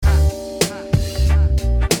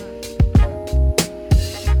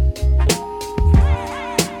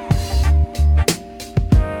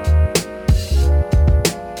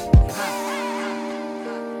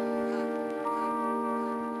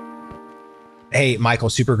Hey, Michael,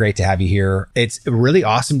 super great to have you here. It's really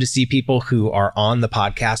awesome to see people who are on the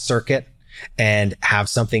podcast circuit and have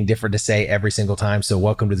something different to say every single time. So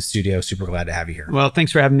welcome to the studio. Super glad to have you here. Well,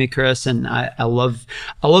 thanks for having me, Chris. And I love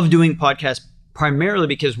doing podcasts primarily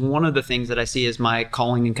because one of the things that I see as my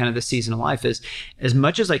calling in kind of the season of life is, as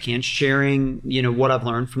much as I can, sharing, what I've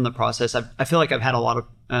learned from the process. I feel like I've had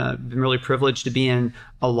been really privileged to be in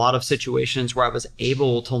a lot of situations where I was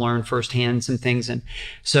able to learn firsthand some things. And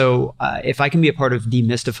so if I can be a part of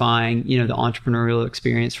demystifying, the entrepreneurial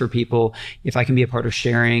experience for people, if I can be a part of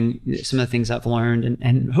sharing some of the things I've learned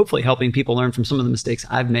and hopefully helping people learn from some of the mistakes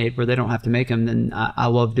I've made where they don't have to make them, then I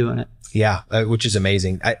love doing it. Yeah, which is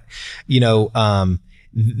amazing.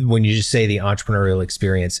 When you just say the entrepreneurial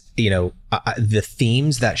experience, the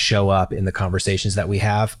themes that show up in the conversations that we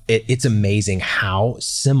have, it's amazing how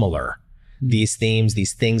similar these themes,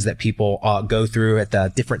 these things that people go through at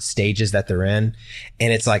the different stages that they're in.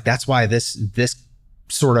 And it's like, that's why this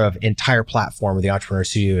sort of entire platform of the Entrepreneur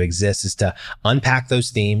Studio exists, is to unpack those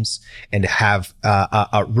themes and to have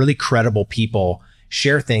a really credible people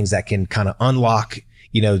share things that can kind of unlock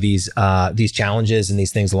these challenges and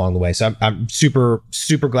these things along the way. So I'm super,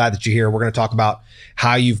 super glad that you're here. We're going to talk about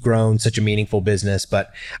how you've grown such a meaningful business,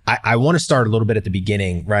 but I want to start a little bit at the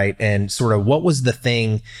beginning, right? And sort of what was the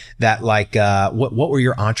thing that what were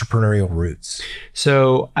your entrepreneurial roots?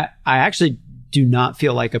 So I actually do not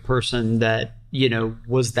feel like a person that,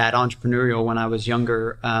 was that entrepreneurial when I was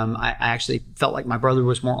younger. I actually felt like my brother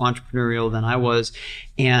was more entrepreneurial than I was.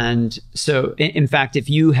 And so in fact, if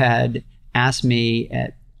you had asked me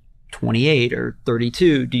at 28 or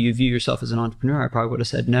 32, do you view yourself as an entrepreneur? I probably would have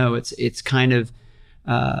said no. It's kind of,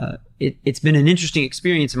 it's been an interesting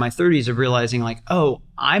experience in my 30s of realizing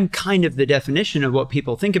I'm kind of the definition of what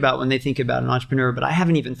people think about when they think about an entrepreneur, but I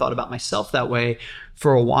haven't even thought about myself that way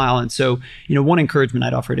for a while. And so, one encouragement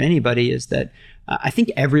I'd offer to anybody is that I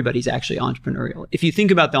think everybody's actually entrepreneurial. If you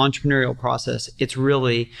think about the entrepreneurial process,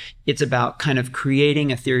 it's about kind of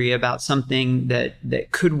creating a theory about something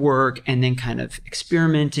that could work, and then kind of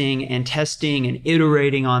experimenting and testing and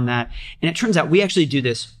iterating on that. And it turns out we actually do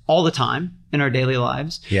this all the time in our daily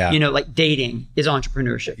lives. Yeah. Like dating is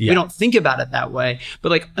entrepreneurship. Yeah. We don't think about it that way,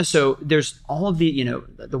 but so there's all of the,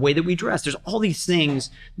 the way that we dress, there's all these things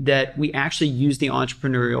that we actually use the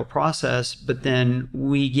entrepreneurial process, but then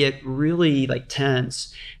we get really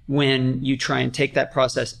tense when you try and take that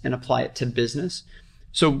process and apply it to business.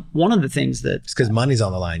 So one of the things that it's because money's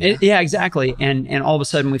on the line. Yeah, exactly. And all of a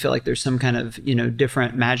sudden we feel like there's some kind of,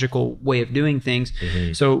 different magical way of doing things.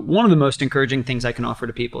 Mm-hmm. So one of the most encouraging things I can offer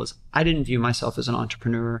to people is I didn't view myself as an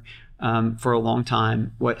entrepreneur for a long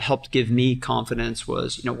time. What helped give me confidence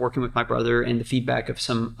was, working with my brother and the feedback of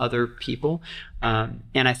some other people.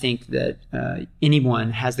 And I think that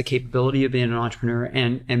anyone has the capability of being an entrepreneur,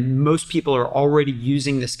 and most people are already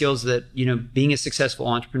using the skills that, being a successful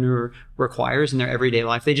entrepreneur requires in their everyday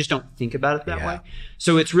life. They just don't think about it that way.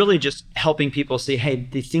 So it's really just helping people see, hey,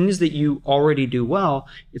 the things that you already do well,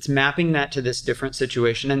 it's mapping that to this different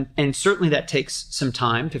situation. And certainly that takes some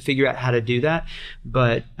time to figure out how to do that.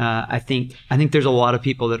 But I think there's a lot of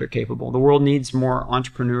people that are capable. The world needs more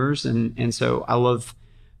entrepreneurs. And so I love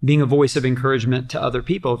being a voice of encouragement to other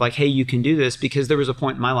people of hey, you can do this, because there was a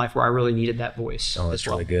point in my life where I really needed that voice. Oh, that's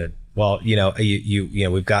really good. Well,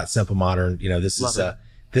 we've got Simple Modern,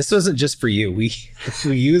 this wasn't just for you. We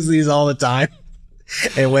use these all the time.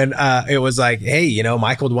 And when it was like, hey,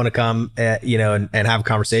 Michael would want to come, and have a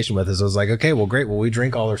conversation with us, I was like, okay, well, great. Well, we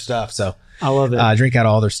drink all their stuff. So I love it. Drink out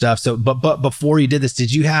all their stuff. So, but before you did this,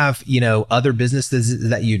 did you have, other businesses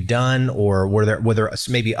that you'd done, or were there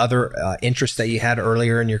maybe other interests that you had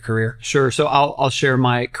earlier in your career? Sure. So I'll share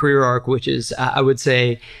my career arc, which is, I would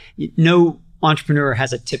say no entrepreneur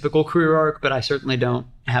has a typical career arc, but I certainly don't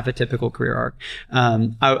have a typical career arc.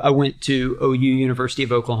 I went to OU, University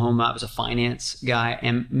of Oklahoma. I was a finance guy.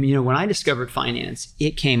 And, when I discovered finance,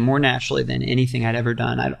 it came more naturally than anything I'd ever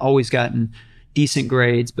done. I'd always gotten decent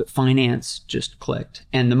grades, but finance just clicked.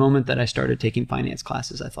 And the moment that I started taking finance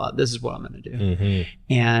classes, I thought, this is what I'm going to do.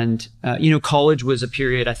 Mm-hmm. And, college was a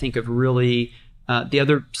period, I think, of really the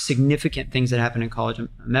other significant things that happened in college. I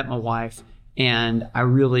met my wife. And I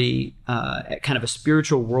really, at kind of a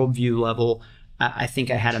spiritual worldview level, I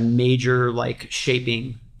think I had a major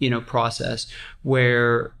shaping, process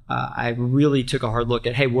where I really took a hard look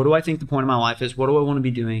at, hey, what do I think the point of my life is? What do I want to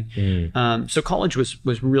be doing? So college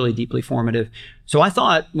was really deeply formative. So I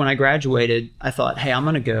thought when I graduated, hey, I'm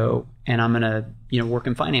going to go and I'm going to, work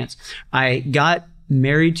in finance. I got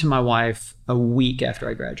married to my wife a week after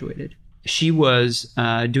I graduated. She was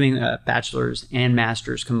doing a bachelor's and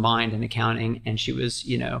master's combined in accounting, and she was,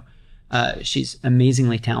 She's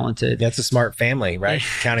amazingly talented. That's a smart family, right?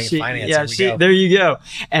 Accounting and finance. Yeah, there you go.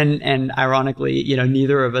 And ironically,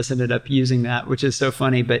 neither of us ended up using that, which is so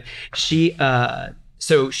funny. But she had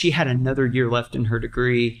another year left in her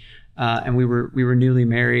degree, and we were newly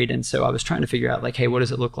married, and so I was trying to figure out like, hey, what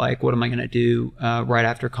does it look like? What am I going to do right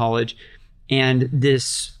after college? And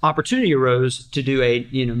this opportunity arose to do a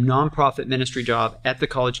nonprofit ministry job at the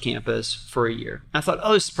college campus for a year. I thought,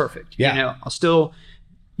 oh, this is perfect. Yeah. I'll still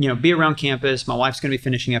be around campus. My wife's going to be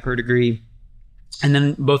finishing up her degree. And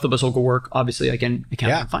then both of us will go work, obviously, like in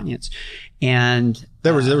accounting and finance. And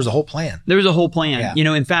there was a whole plan. There was a whole plan.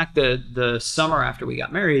 Yeah. In fact, the summer after we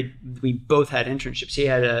got married, we both had internships. He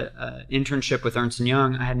had an internship with Ernst &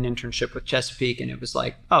 Young. I had an internship with Chesapeake. And it was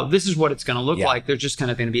like, oh, this is what it's going to look like. There's just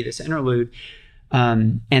kind of going to be this interlude.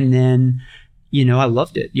 And then, I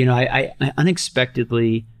loved it. I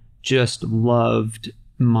unexpectedly just loved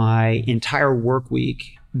my entire work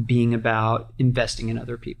week being about investing in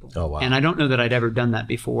other people. Oh, wow. And I don't know that I'd ever done that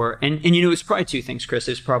before. And it's probably two things, Chris.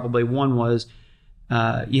 It's probably one was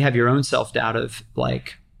you have your own self-doubt of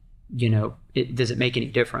like, does it make any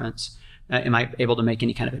difference? Am I able to make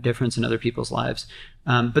any kind of a difference in other people's lives?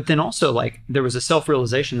 But then also like there was a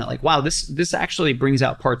self-realization that like, wow, this actually brings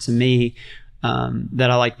out parts of me that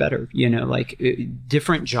I like better.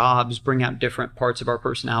 Different jobs bring out different parts of our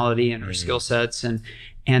personality and our skill sets,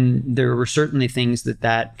 and there were certainly things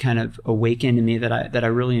that kind of awakened in me that I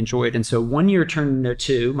really enjoyed. And so 1 year turned into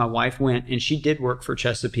 2. My wife went and she did work for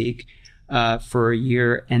Chesapeake for a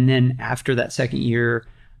year, and then after that second year,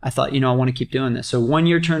 I thought, I want to keep doing this. So 1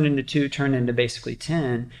 year turned into 2, turned into basically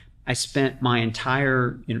 10. I spent my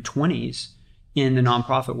entire 20s in the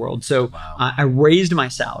nonprofit world. So wow. I raised my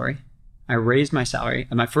salary.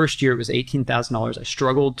 In my first year, it was $18,000. I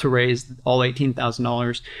struggled to raise all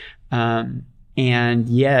 $18,000. And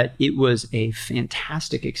yet it was a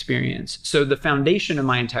fantastic experience. So the foundation of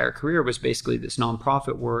my entire career was basically this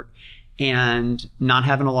nonprofit work and not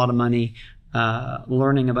having a lot of money,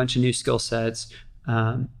 learning a bunch of new skill sets,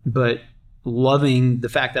 but loving the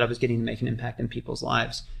fact that I was getting to make an impact in people's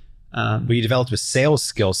lives. Well, you developed a sales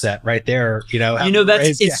skill set right there.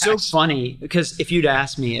 It's so funny because if you'd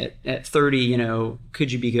asked me at 30, could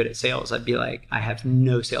you be good at sales? I'd be like, I have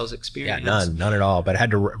no sales experience. Yeah, none at all. But I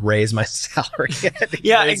had to raise my salary.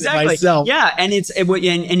 Yeah, exactly. Myself. Yeah, and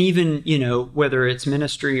even whether it's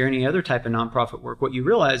ministry or any other type of nonprofit work, what you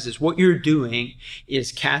realize is what you're doing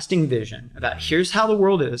is casting vision about here's how the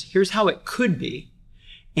world is, here's how it could be,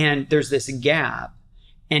 and there's this gap.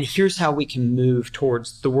 And here's how we can move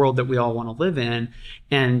towards the world that we all want to live in.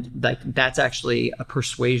 And like that's actually a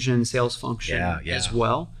persuasion sales function as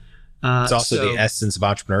well. It's also the essence of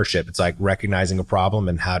entrepreneurship. It's like recognizing a problem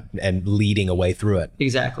and leading a way through it.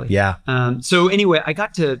 Exactly. Yeah. So anyway, I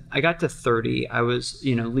got to 30. I was,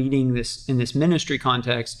 leading this in this ministry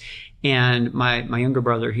context. And my younger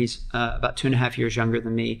brother, he's about 2.5 years younger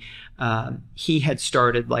than me. He had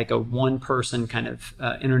started like a one-person kind of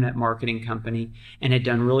internet marketing company and had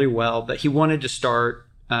done really well, but he wanted to start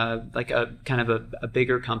like a kind of a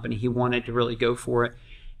bigger company. He wanted to really go for it.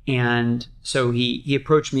 And so he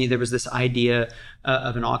approached me. There was this idea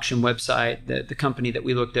of an auction website that the company that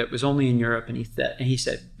we looked at was only in Europe. And he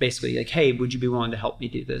said basically like, hey, would you be willing to help me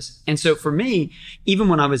do this? And so for me, even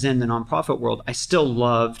when I was in the nonprofit world, I still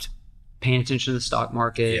loved paying attention to the stock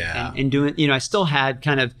market and doing, I still had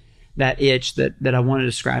kind of that itch that I wanted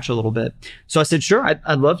to scratch a little bit. So I said, sure,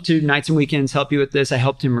 I'd love to nights and weekends help you with this. I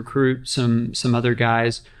helped him recruit some other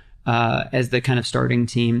guys as the kind of starting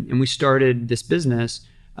team. And we started this business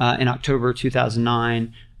in October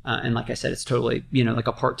 2009. And like I said, it's totally, like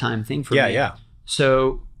a part-time thing for me. Yeah.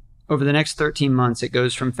 So over the next 13 months, it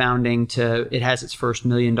goes from founding to it has its first $1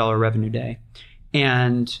 million revenue day.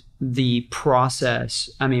 And the process,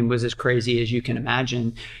 was as crazy as you can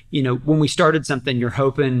imagine. When we started something, you're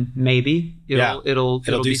hoping maybe it'll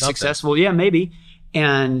be successful. Yeah, maybe.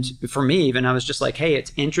 And for me, even I was just like, hey,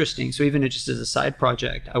 it's interesting. So even just as a side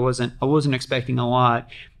project, I wasn't expecting a lot.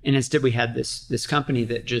 And instead we had this company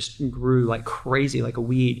that just grew like crazy, like a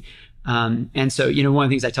weed. And so, one of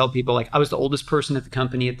the things I tell people, like I was the oldest person at the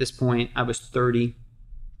company at this point. I was 30.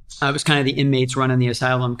 I was kind of the inmates running the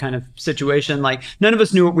asylum kind of situation. Like none of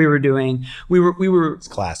us knew what we were doing. We were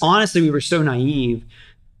honestly, we were so naive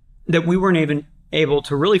that we weren't even able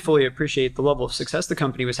to really fully appreciate the level of success the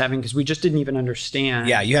company was having because we just didn't even understand.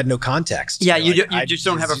 Yeah, you had no context. Yeah, you just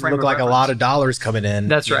don't have a frame of reference. Look like a lot of dollars coming in.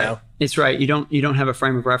 That's right. It's right. You don't have a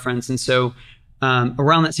frame of reference. And so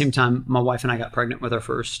around that same time, my wife and I got pregnant with our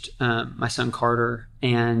first, my son Carter,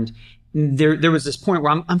 and there was this point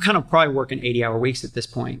where I'm kind of probably working 80-hour weeks at this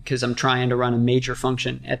point because I'm trying to run a major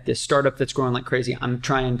function at this startup that's growing like crazy. I'm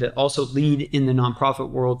trying to also lead in the nonprofit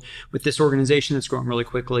world with this organization that's growing really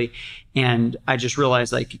quickly. And I just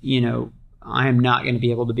realized, like, I am not going to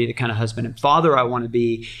be able to be the kind of husband and father I want to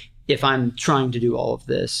be if I'm trying to do all of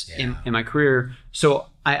this in my career. So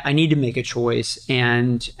I need to make a choice.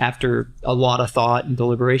 And after a lot of thought and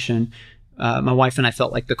deliberation, my wife and I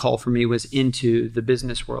felt like the call for me was into the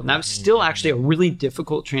business world. Now, it was still actually a really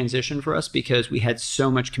difficult transition for us because we had so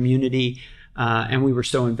much community and we were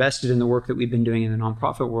so invested in the work that we've been doing in the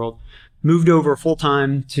nonprofit world. Moved over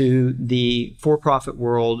full-time to the for-profit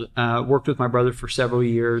world, worked with my brother for several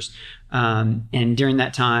years. And during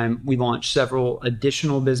that time, we launched several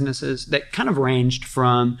additional businesses that kind of ranged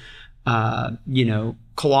from,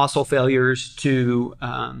 colossal failures to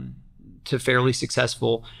fairly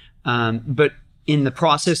successful. But in the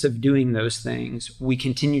process of doing those things, we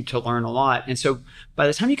continued to learn a lot. And so by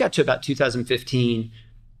the time you got to about 2015,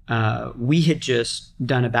 we had just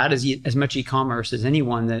done about as much e-commerce as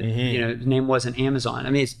anyone that, his name wasn't Amazon. I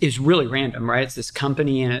mean, it's really random, right? It's this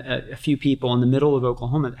company and a few people in the middle of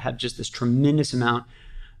Oklahoma that had just this tremendous amount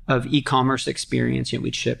of e-commerce experience.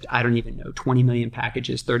 We'd shipped, I don't even know, 20 million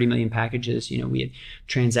packages, 30 million packages. We had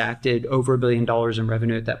transacted over $1 billion in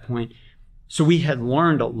revenue at that point. So we had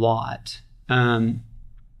learned a lot.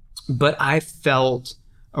 But I felt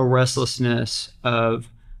a restlessness of,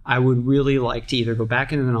 I would really like to either go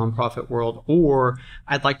back into the nonprofit world, or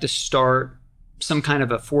I'd like to start some kind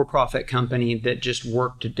of a for-profit company that just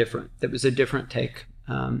worked that was a different take.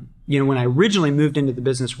 When I originally moved into the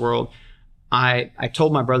business world, I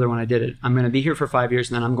told my brother when I did it, I'm going to be here for 5 years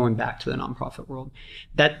and then I'm going back to the nonprofit world.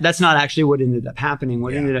 That's not actually what ended up happening.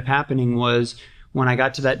 What ended up happening was when I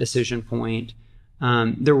got to that decision point,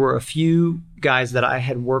 there were a few guys that I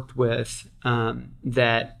had worked with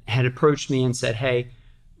that had approached me and said, hey,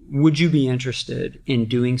 would you be interested in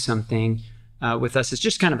doing something with us? It's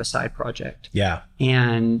just kind of a side project. Yeah.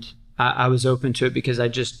 And I was open to it because I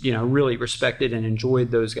just, really respected and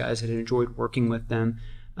enjoyed those guys. I had enjoyed working with them.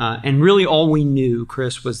 And really all we knew,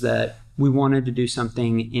 Chris, was that we wanted to do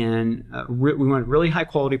something we wanted really high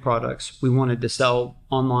quality products. We wanted to sell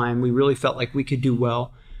online. We really felt like we could do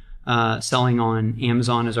well selling on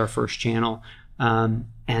Amazon as our first channel.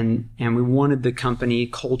 And we wanted the company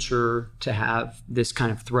culture to have this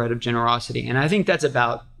kind of thread of generosity. And I think that's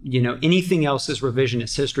about, anything else is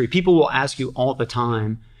revisionist history. People will ask you all the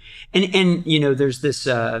time. And there's this,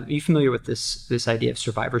 are you familiar with this idea of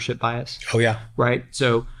survivorship bias? Oh, yeah. Right.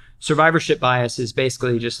 So survivorship bias is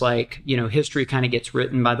basically just like, history kind of gets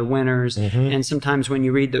written by the winners. And sometimes when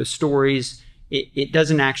you read those stories, it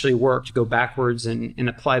doesn't actually work to go backwards and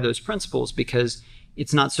apply those principles, because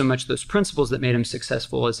it's not so much those principles that made him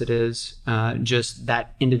successful as it is just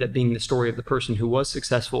that ended up being the story of the person who was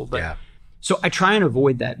successful. But so I try and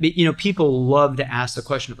avoid that. But, people love to ask the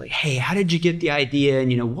question of like, hey, how did you get the idea?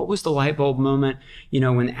 And, what was the light bulb moment,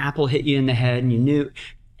 when Apple hit you in the head and you knew?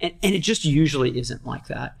 And it just usually isn't like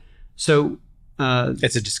that. So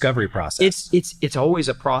it's a discovery process. It's always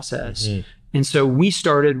a process. And so we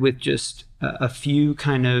started with just a few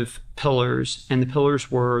kind of pillars, and the pillars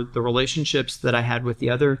were the relationships that I had with the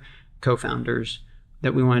other co-founders,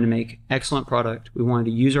 that we wanted to make excellent product. We wanted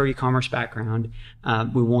to use our e-commerce background.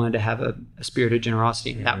 We wanted to have a spirit of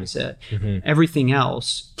generosity, and that was it. Everything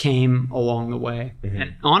else came along the way.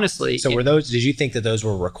 And honestly, so did you think that those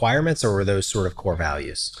were requirements, or were those sort of core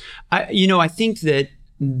values? I think that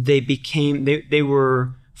they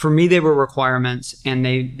were, for me, they were requirements, and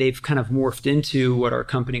they've kind of morphed into what our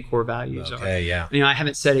company core values are. Yeah. I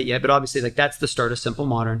haven't said it yet, but obviously, like, that's the start of Simple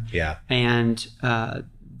Modern. Yeah. And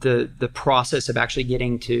the process of actually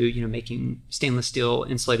getting to making stainless steel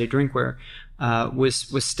insulated drinkware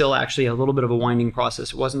was still actually a little bit of a winding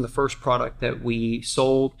process. It wasn't the first product that we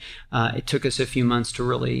sold. It took us a few months to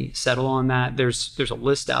really settle on that. There's a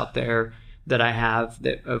list out there that I have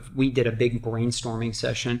we did a big brainstorming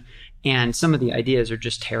session, and some of the ideas are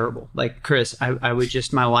just terrible. Like, Chris, I would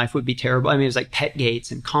just, my life would be terrible. I mean, it was like pet gates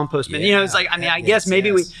and compost bins. It's like, I guess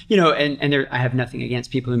maybe we, and there, I have nothing against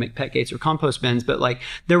people who make pet gates or compost bins, but like,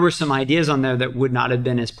 there were some ideas on there that would not have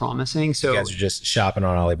been as promising. So you guys are just shopping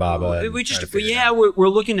on Alibaba. We're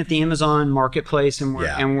looking at the Amazon marketplace, and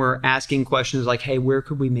we're asking questions like, hey, where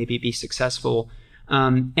could we maybe be successful?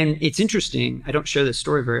 And it's interesting. I don't share this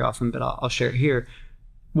story very often, but I'll share it here.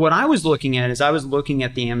 What I was looking at is I was looking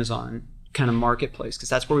at the Amazon kind of marketplace, because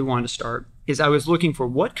that's where we wanted to start. Is I was looking for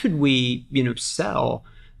what could we, sell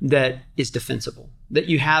that is defensible, that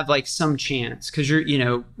you have like some chance, because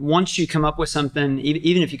once you come up with something,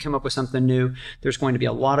 even if you come up with something new, there's going to be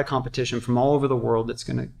a lot of competition from all over the world that's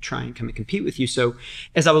going to try and come and compete with you. So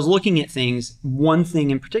as I was looking at things, one thing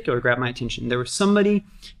in particular grabbed my attention. There was somebody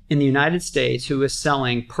in the United States who was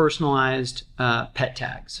selling personalized pet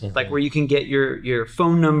tags, like where you can get your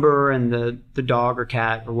phone number and the dog or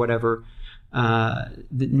cat or whatever the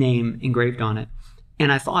name engraved on it.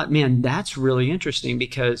 And I thought, man, that's really interesting,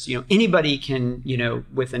 because anybody can,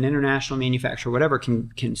 with an international manufacturer, whatever,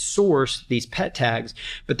 can source these pet tags,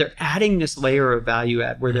 but they're adding this layer of value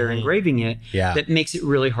add where they're engraving it that makes it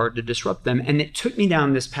really hard to disrupt them. And it took me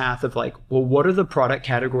down this path of like, well, what are the product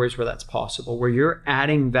categories where that's possible, where you're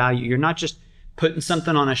adding value? You're not just putting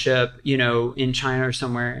something on a ship, in China or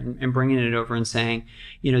somewhere and bringing it over and saying,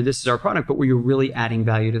 this is our product, but where you're really adding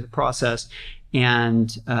value to the process. And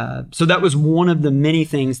so that was one of the many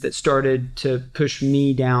things that started to push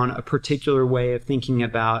me down a particular way of thinking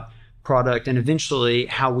about product, and eventually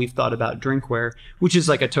how we've thought about drinkware, which is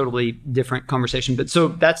like a totally different conversation. But so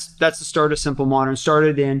that's the start of Simple Modern.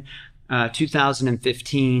 Started in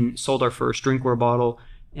 2015, sold our first drinkware bottle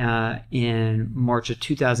in March of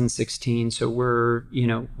 2016. So we're,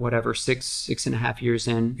 six and a half years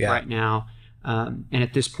in right now. And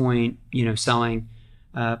at this point, selling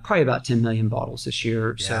probably about 10 million bottles this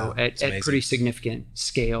year. So at pretty significant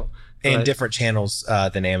scale. And different channels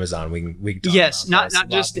than Amazon. We can talk yes, about not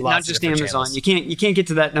just Amazon. Channels. You can't get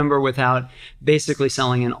to that number without basically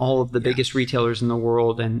selling in all of the biggest retailers in the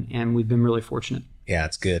world, and we've been really fortunate. Yeah,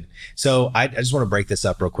 it's good. So I just want to break this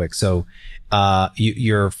up real quick. So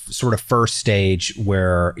your sort of first stage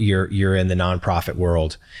where you're in the nonprofit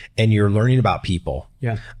world and you're learning about people.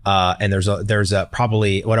 Yeah. And there's a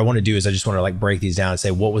probably what I want to do is I just want to like break these down and say,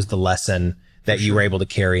 what was the lesson that you were able to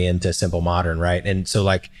carry into Simple Modern, right? And so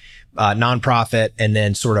like nonprofit, and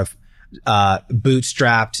then sort of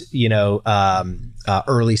bootstrapped,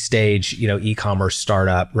 early stage, e-commerce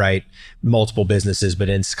startup, right? Multiple businesses, but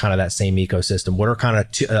in kind of that same ecosystem. What are kind of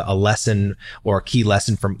a lesson or a key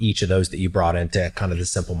lesson from each of those that you brought into kind of the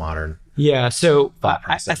Simple Modern? Yeah. So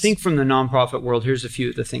I think from the nonprofit world, here's a few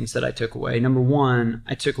of the things that I took away. Number one,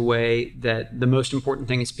 I took away that the most important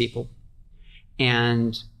thing is people.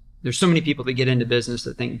 And there's so many people that get into business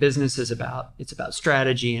that think business is about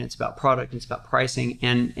strategy, and it's about product, and it's about pricing.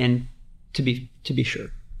 And to be sure,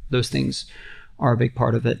 those things are a big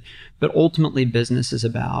part of it. But ultimately, business is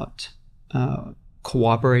about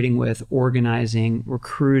cooperating with, organizing,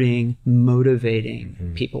 recruiting,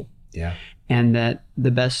 motivating people. Yeah. And that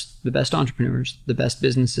the best entrepreneurs, the best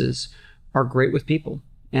businesses are great with people.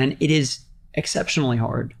 And it is exceptionally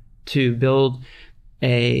hard to build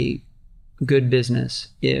a good business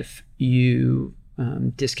if you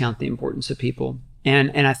discount the importance of people.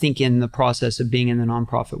 And I think in the process of being in the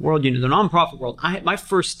nonprofit world, the nonprofit world, my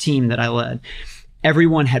first team that I led,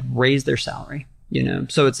 everyone had raised their salary,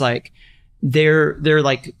 so it's like they're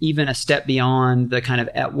like even a step beyond the kind of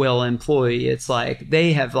at will employee. It's like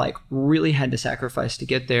they have like really had to sacrifice to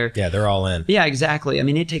get there. Yeah, they're all in. Yeah, exactly. I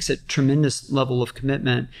mean, it takes a tremendous level of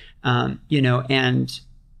commitment, and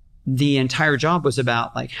the entire job was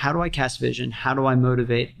about like, how do I cast vision? How do I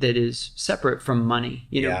motivate that is separate from money,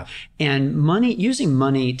 and using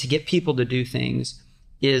money to get people to do things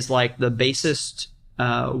is like the basest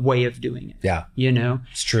way of doing it. Yeah.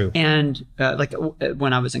 It's true. And like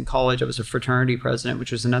when I was in college, I was a fraternity president,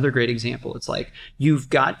 which was another great example. It's like, you've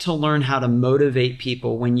got to learn how to motivate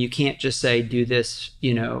people when you can't just say, do this,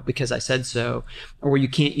 because I said so, or you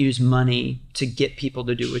can't use money to get people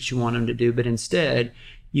to do what you want them to do, but instead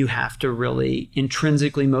you have to really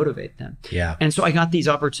intrinsically motivate them. Yeah. And so I got these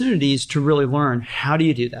opportunities to really learn, how do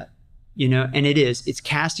you do that? And it's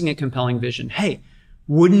casting a compelling vision. Hey,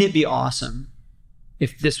 wouldn't it be awesome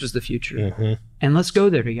if this was the future? Mm-hmm. And let's go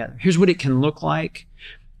there together. Here's what it can look like,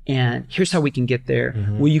 and here's how we can get there.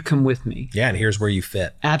 Mm-hmm. Will you come with me? Yeah, and here's where you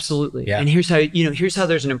fit. Absolutely. Yeah. And here's how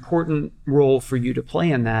there's an important role for you to play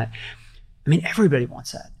in that. I mean, everybody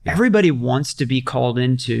wants that. Yeah. Everybody wants to be called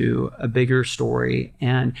into a bigger story,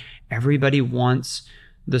 and everybody wants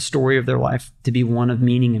the story of their life to be one of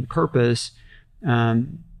meaning and purpose.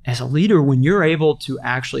 As a leader, when you're able to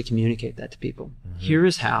actually communicate that to people, here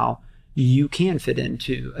is how you can fit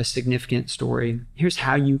into a significant story. Here's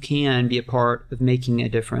how you can be a part of making a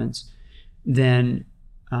difference. Then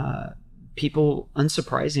people,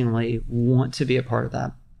 unsurprisingly, want to be a part of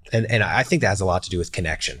that. And I think that has a lot to do with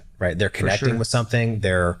connection, right? They're connecting with something.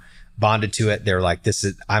 They're bonded to it. They're like,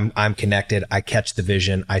 I'm connected. I catch the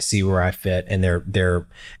vision. I see where I fit, and they're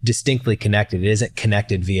distinctly connected. It isn't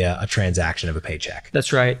connected via a transaction of a paycheck.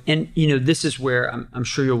 That's right. And this is where I'm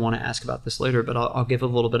sure you'll want to ask about this later, but I'll give a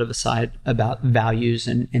little bit of a side about values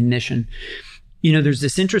and mission. There's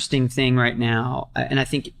this interesting thing right now, and I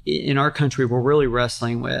think in our country, we're really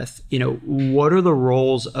wrestling with, what are the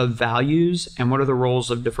roles of values and what are the roles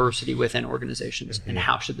of diversity within organizations, and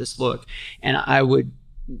how should this look? And I would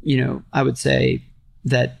say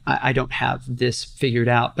that I don't have this figured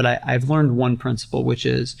out, but I've learned one principle, which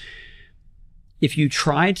is if you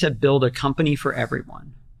try to build a company for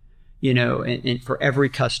everyone, and for every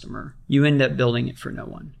customer, you end up building it for no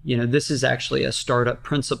one. This is actually a startup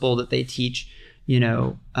principle that they teach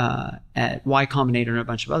at Y Combinator and a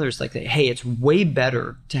bunch of others, like hey, it's way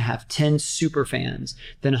better to have 10 super fans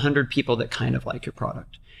than 100 people that kind of like your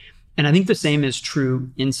product. And I think the same is true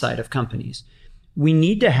inside of companies. We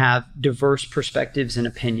need to have diverse perspectives and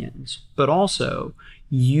opinions, but also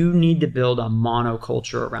you need to build a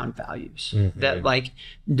monoculture around values. That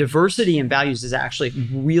diversity in values is actually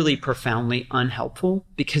really profoundly unhelpful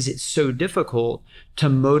because it's so difficult to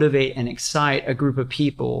motivate and excite a group of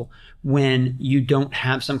people when you don't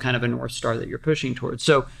have some kind of a North Star that you're pushing towards.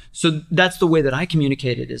 So that's the way that I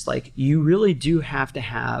communicate it, is you really do have to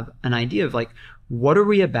have an idea of what are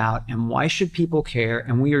we about and why should people care?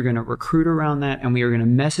 And we are going to recruit around that, and we are going to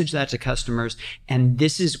message that to customers. And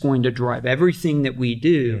this is going to drive everything that we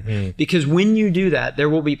do. Because when you do that, there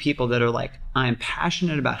will be people that are I'm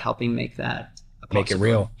passionate about helping make that make it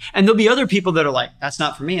real. And there'll be other people that are that's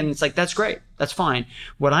not for me. And it's that's great. That's fine.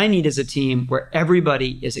 What I need is a team where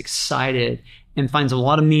everybody is excited and finds a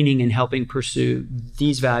lot of meaning in helping pursue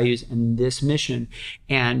these values and this mission.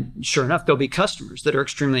 And sure enough, there'll be customers that are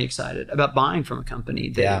extremely excited about buying from a company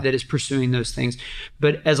that is pursuing those things.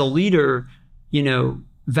 But as a leader,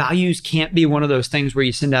 values can't be one of those things where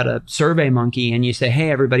you send out a survey monkey and you say,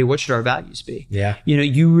 hey, everybody, what should our values be? Yeah.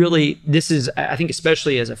 This is, I think,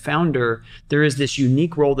 especially as a founder, there is this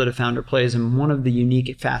unique role that a founder plays. And one of the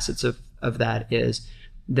unique facets of that is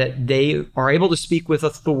that they are able to speak with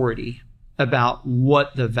authority about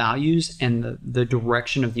what the values and the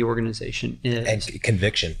direction of the organization is. And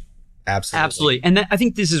conviction. Absolutely. And I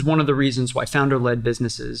think this is one of the reasons why founder-led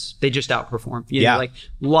businesses, they just outperform.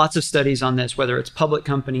 Lots of studies on this, whether it's public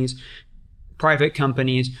companies, private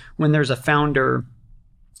companies. When there's a founder,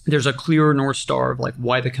 there's a clear North Star of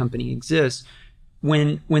why the company exists.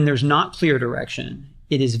 When there's not clear direction,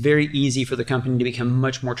 it is very easy for the company to become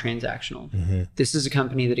much more transactional. This is a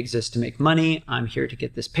company that exists to make money. I'm here to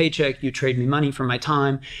get this paycheck. You trade me money for my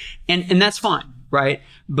time. And that's fine, right?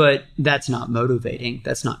 But that's not motivating.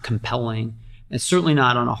 That's not compelling. It's certainly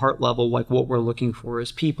not on a heart level what we're looking for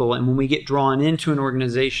as people. And when we get drawn into an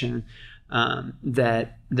organization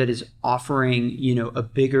that is offering, a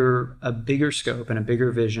bigger scope and a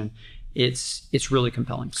bigger vision, it's really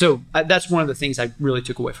compelling. So that's one of the things I really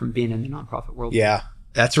took away from being in the nonprofit world. Yeah.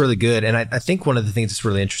 That's really good. And I think one of the things that's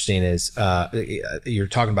really interesting is you're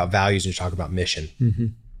talking about values and you're talking about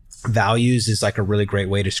mission. Values is a really great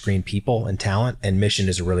way to screen people and talent, and mission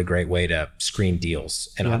is a really great way to screen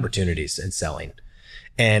deals and opportunities and selling.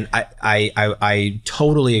 And I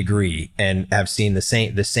totally agree, and have seen the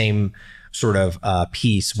same sort of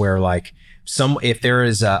piece where if there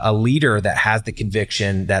is a leader that has the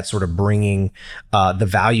conviction that sort of bringing the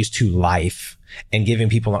values to life and giving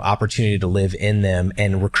people an opportunity to live in them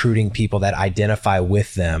and recruiting people that identify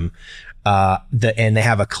with them, and they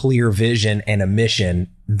have a clear vision and a mission,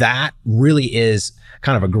 that really is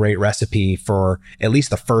kind of a great recipe for at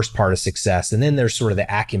least the first part of success. And then there's sort of the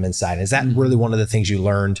acumen side. Is that really one of the things you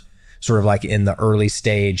learned sort of in the early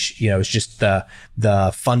stage? It's just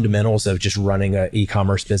the fundamentals of just running an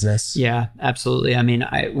e-commerce business? Yeah, absolutely. I mean,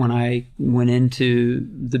 when I went into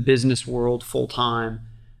the business world full time,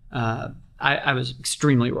 I was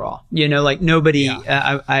extremely raw. Nobody.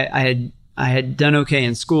 I had done okay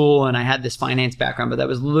in school, and I had this finance background, but that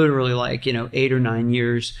was literally 8 or 9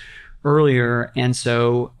 years earlier. And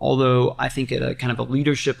so, although I think at a kind of a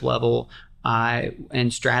leadership level,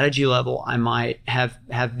 and strategy level, I might have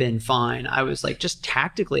been fine, I was just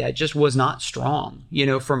tactically, I just was not strong,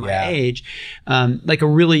 for my age. A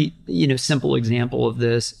really, simple example of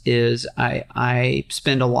this is I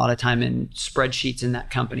spend a lot of time in spreadsheets in that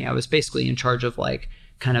company. I was basically in charge of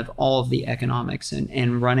kind of all of the economics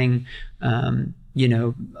and running,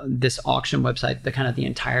 this auction website, the kind of the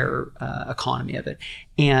entire economy of it.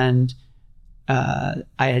 And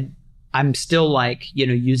I I'm still like,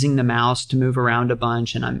 using the mouse to move around a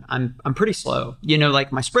bunch, and I'm pretty slow.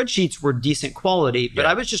 Like my spreadsheets were decent quality, but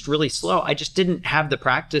I was just really slow. I just didn't have the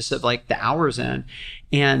practice of like the hours in.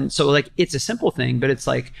 And so like it's a simple thing, but it's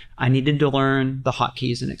like I needed to learn the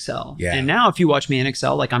hotkeys in Excel. Yeah. And now if you watch me in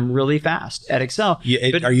Excel, like I'm really fast at Excel.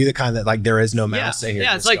 Are you the kind that like there is no mouse?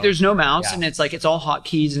 Yeah, it's like there's no mouse, and it's like it's all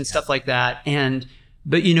hotkeys and stuff like that.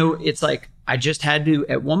 But it's like I just had to,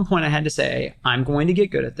 at one point I had to say, I'm going to get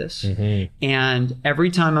good at this. And every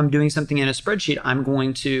time I'm doing something in a spreadsheet, I'm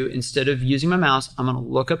going to, instead of using my mouse, I'm going to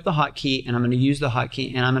look up the hotkey, and I'm going to use the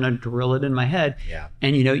hotkey, and I'm going to drill it in my head. Yeah.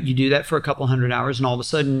 And you do that for a couple hundred hours, and all of a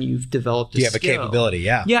sudden you've developed a skill. You have a capability.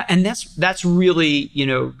 Yeah. Yeah. And that's really,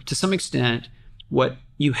 to some extent, what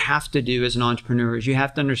you have to do as an entrepreneur is you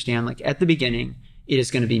have to understand, like at the beginning, it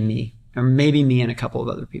is going to be me, or maybe me and a couple of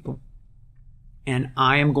other people. And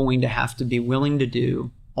I am going to have to be willing to do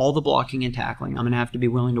all the blocking and tackling. I'm going to have to be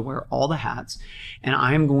willing to wear all the hats. And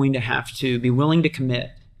I am going to have to be willing to commit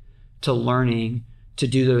to learning to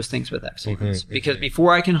do those things with excellence. Because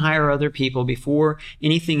before I can hire other people, before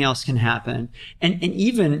anything else can happen, and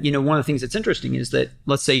even, one of the things that's interesting is that,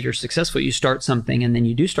 let's say you're successful, you start something, and then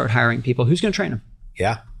you do start hiring people. Who's going to train them?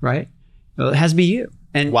 Yeah. Right? Well, it has to be you.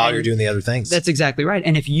 And while you're doing the other things. That's exactly right.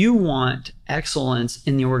 And if you want excellence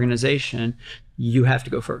in the organization, you have to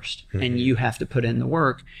go first, and you have to put in the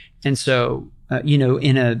work. And so,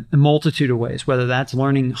 in a multitude of ways, whether that's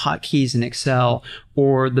learning hotkeys in Excel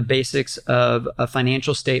or the basics of a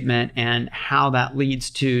financial statement and how that leads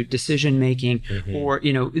to decision making, or,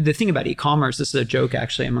 the thing about e-commerce, this is a joke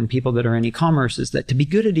actually among people that are in e-commerce, is that to be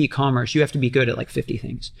good at e-commerce, you have to be good at like 50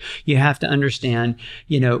 things. You have to understand,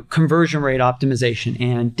 conversion rate optimization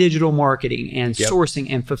and digital marketing and sourcing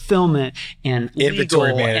and fulfillment and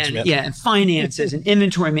inventory management and finances and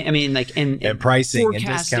inventory. And pricing and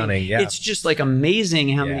discounting. Yeah. It's just like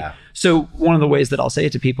amazing how many. So one of the ways that I'll say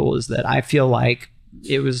it to people is that I feel like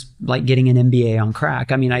it was like getting an MBA on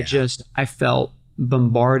crack. I felt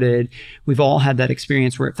bombarded. We've all had that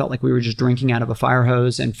experience where it felt like we were just drinking out of a fire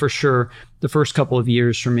hose. And for sure, the first couple of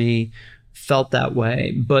years for me felt that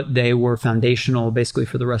way, but they were foundational basically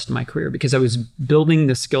for the rest of my career, because I was building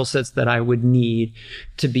the skill sets that I would need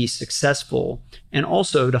to be successful, and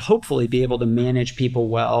also to hopefully be able to manage people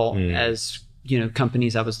well as,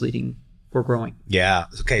 companies I was leading were growing. Yeah.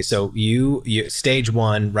 Okay. So you stage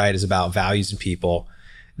one, right, is about values and people.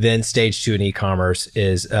 Then stage two in e-commerce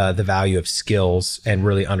is the value of skills and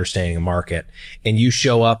really understanding the market. And you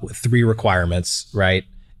show up with 3 requirements, right,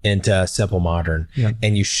 into Simple Modern. Yeah.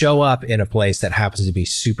 And you show up in a place that happens to be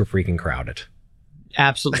super freaking crowded.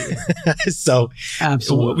 Absolutely. So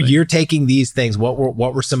absolutely, you're taking these things. What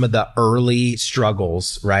were some of the early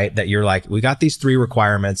struggles, right? That you're like, we got these 3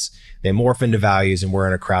 requirements, they morph into values, and we're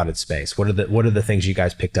in a crowded space. What are the things you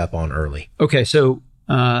guys picked up on early? Okay, so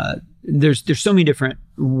there's so many different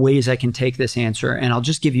ways I can take this answer, and I'll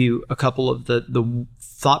just give you a couple of the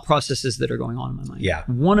thought processes that are going on in my mind. Yeah.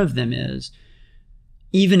 One of them is,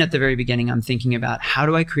 even at the very beginning, I'm thinking about, how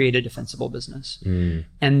do I create a defensible business?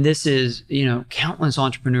 And this is, countless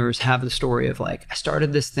entrepreneurs have the story of like, I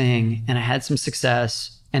started this thing and I had some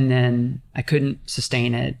success, and then I couldn't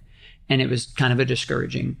sustain it, and it was kind of a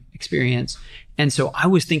discouraging experience. And so I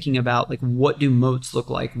was thinking about like, what do moats look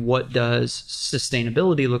like? What does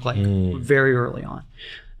sustainability look like very early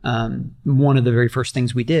on? One of the very first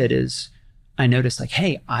things we did is I noticed like,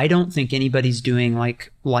 hey, I don't think anybody's doing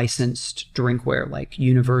like licensed drinkware, like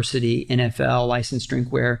university, NFL licensed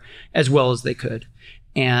drinkware as well as they could.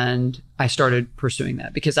 And I started pursuing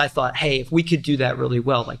that because I thought, hey, if we could do that really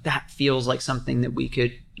well, like that feels like something that we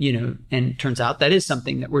could, and it turns out that is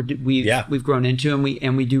something that we've grown into,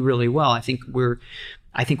 and we do really well. I think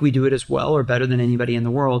we do it as well or better than anybody in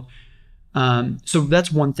the world. So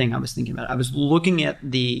that's one thing I was thinking about. I was looking at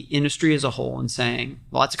the industry as a whole and saying,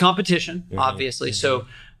 lots of competition, obviously. So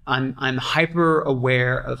I'm hyper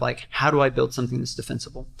aware of like, how do I build something that's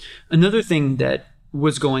defensible? Another thing that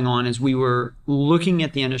was going on is we were looking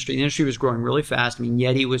at the industry. The industry was growing really fast. I mean,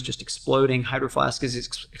 Yeti was just exploding. Hydro Flask is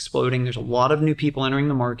exploding. There's a lot of new people entering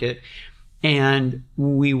the market. And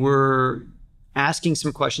we were asking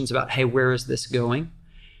some questions about, hey, where is this going?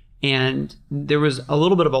 And there was a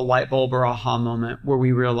little bit of a light bulb or aha moment where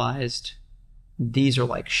we realized these are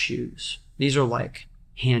like shoes. These are like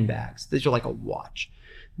handbags. These are like a watch.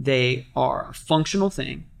 They are a functional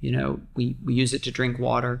thing. We use it to drink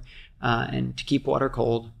water and to keep water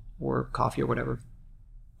cold or coffee or whatever.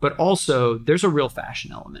 But also there's a real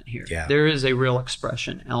fashion element here. Yeah. There is a real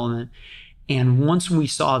expression element. And once we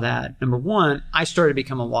saw that, number one, I started to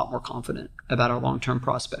become a lot more confident about our long-term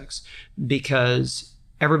prospects, because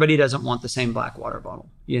everybody doesn't want the same black water bottle,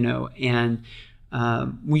 and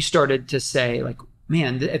we started to say, like,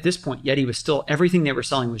 man, at this point, Yeti was still, everything they were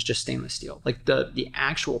selling was just stainless steel. Like the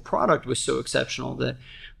actual product was so exceptional that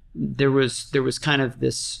there was kind of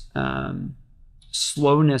this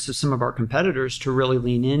slowness of some of our competitors to really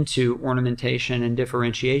lean into ornamentation and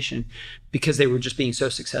differentiation because they were just being so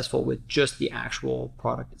successful with just the actual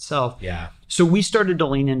product itself. Yeah. So we started to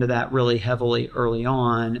lean into that really heavily early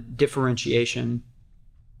on, differentiation.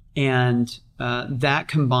 And that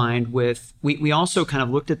combined with, we also kind of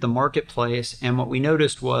looked at the marketplace, and what we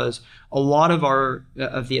noticed was a lot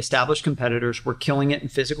of the established competitors were killing it in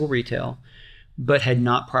physical retail, but had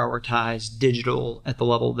not prioritized digital at the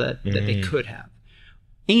level that they could have.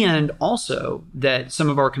 And also that some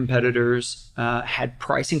of our competitors had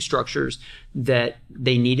pricing structures that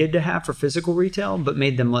they needed to have for physical retail, but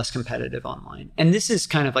made them less competitive online. And this is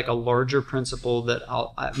kind of like a larger principle that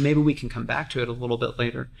maybe we can come back to it a little bit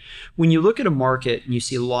later. When you look at a market and you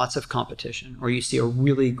see lots of competition, or you see a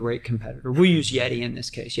really great competitor, we'll use Yeti in this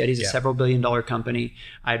case. Yeti's a several billion-dollar company.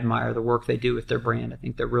 I admire the work they do with their brand. I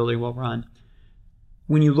think they're really well run.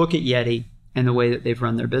 When you look at Yeti and the way that they've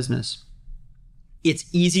run their business, it's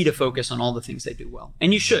easy to focus on all the things they do well.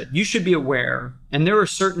 And you should be aware. And there are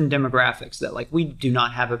certain demographics that, like, we do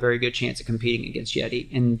not have a very good chance of competing against Yeti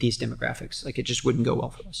in these demographics. Like, it just wouldn't go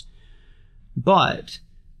well for us. But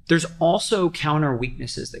there's also counter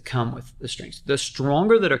weaknesses that come with the strengths. The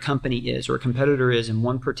stronger that a company is or a competitor is in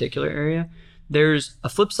one particular area, there's a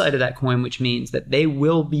flip side of that coin, which means that they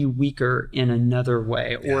will be weaker in another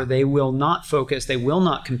way, or they will not focus, they will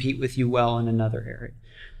not compete with you well in another area.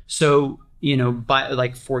 So,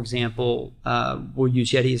 for example, we'll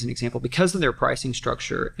use Yeti as an example. Because of their pricing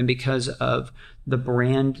structure and because of the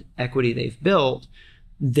brand equity they've built,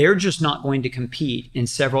 they're just not going to compete in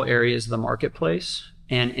several areas of the marketplace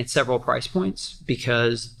and at several price points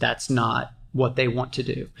because that's not what they want to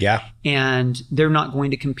do. Yeah. And they're not going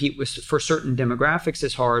to compete for certain demographics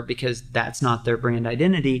as hard because that's not their brand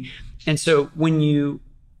identity. And so when you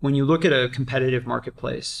look at a competitive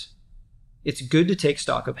marketplace, it's good to take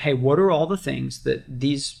stock of, hey, what are all the things that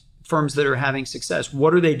these firms that are having success,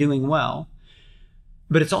 what are they doing well?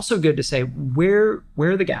 But it's also good to say, where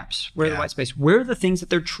are the gaps? Where are the white space? Where are the things that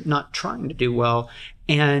they're not trying to do well?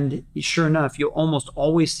 And sure enough, you'll almost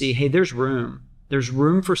always see, hey, there's room. There's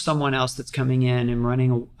room for someone else that's coming in and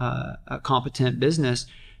running a competent business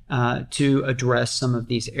to address some of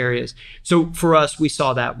these areas. So for us, we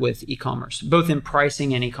saw that with e-commerce, both in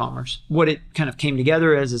pricing and e-commerce. What it kind of came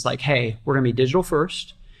together as is like, hey, we're going to be digital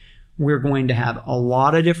first. We're going to have a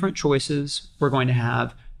lot of different choices. We're going to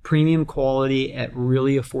have premium quality at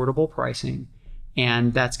really affordable pricing.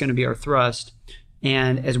 And that's going to be our thrust.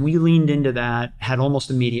 And as we leaned into that, had almost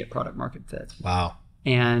immediate product market fit. Wow.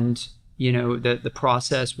 And, the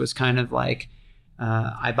process was kind of like,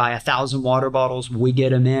 I buy 1,000 water bottles. We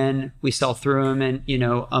get them in. We sell through them in,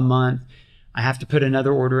 a month. I have to put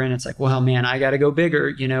another order in. It's like, well, man, I got to go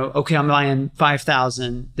bigger. Okay, I'm buying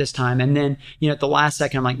 5,000 this time. And then, at the last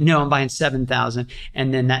second, I'm like, no, I'm buying 7,000.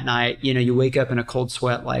 And then that night, you wake up in a cold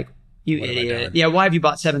sweat, like, you idiot. Yeah, why have you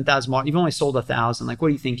bought 7,000 water? You've only sold 1,000. Like, what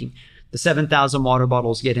are you thinking? The 7,000 water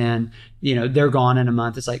bottles get in, they're gone in a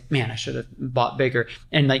month. It's like, man, I should have bought bigger,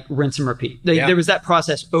 and like rinse and repeat. There was that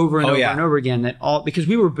process over and over and over again because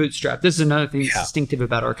we were bootstrapped. This is another thing that's distinctive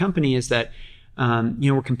about our company is that,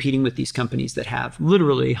 we're competing with these companies that have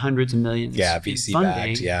literally hundreds of millions VC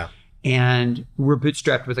funding, backed, and we're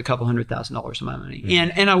bootstrapped with $200,000 of my money.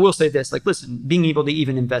 And I will say this, like, listen, being able to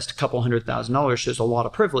even invest $200,000 shows a lot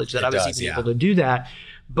of privilege that I was even able to do that.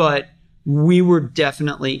 But we were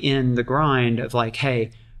definitely in the grind of like,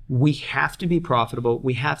 hey, we have to be profitable.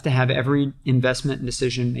 We have to have every investment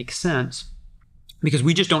decision make sense because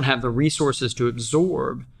we just don't have the resources to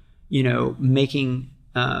absorb, making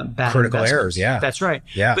bad critical errors. Yeah, that's right.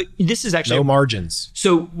 Yeah, but this is actually no margins.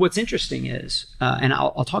 So what's interesting is, and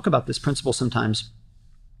I'll talk about this principle sometimes.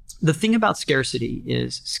 The thing about scarcity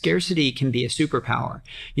is scarcity can be a superpower.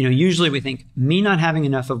 Usually we think me not having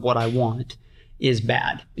enough of what I want is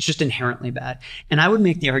bad. It's just inherently bad. And I would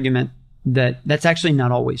make the argument that that's actually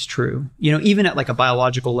not always true. Even at like a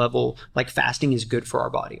biological level, like fasting is good for our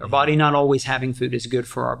body. Our body not always having food is good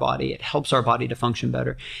for our body. It helps our body to function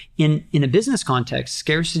better. In a business context,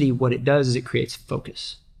 scarcity, what it does is it creates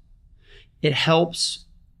focus. It helps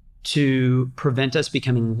to prevent us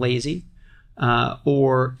becoming lazy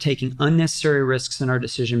or taking unnecessary risks in our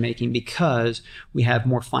decision making because we have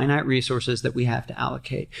more finite resources that we have to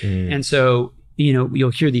allocate. And so you'll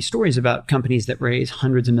hear these stories about companies that raise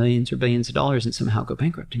hundreds of millions or billions of dollars and somehow go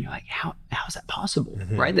bankrupt. And you're like, how is that possible?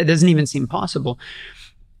 Right? That doesn't even seem possible.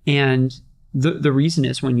 And The reason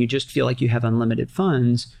is when you just feel like you have unlimited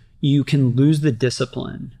funds, you can lose the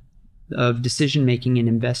discipline of decision making and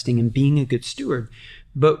investing and being a good steward.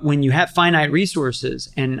 But when you have finite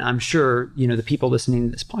resources, and I'm sure, the people listening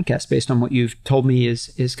to this podcast, based on what you've told me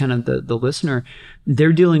is kind of the listener,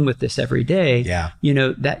 they're dealing with this every day. Yeah.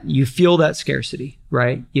 That you feel that scarcity,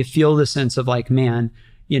 right? You feel the sense of like, man,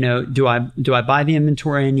 do I buy the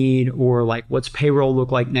inventory I need, or like what's payroll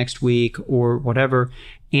look like next week or whatever.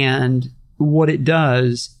 And what it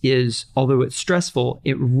does is, although it's stressful,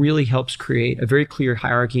 it really helps create a very clear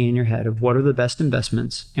hierarchy in your head of what are the best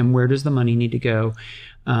investments and where does the money need to go,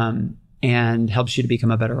 and helps you to become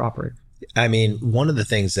a better operator. I mean, one of the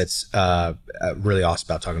things that's really awesome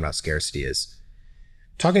about talking about scarcity is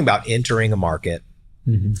talking about entering a market.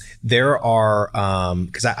 Mm-hmm. There are,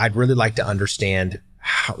 because I'd really like to understand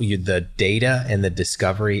how the data and the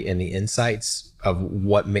discovery and the insights of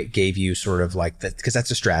what gave you sort of like that, because that's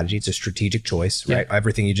a strategy. It's a strategic choice, right? Yeah.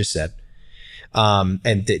 Everything you just said.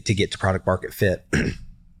 And to get to product market fit.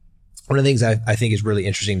 One of the things I think is really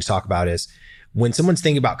interesting to talk about is when someone's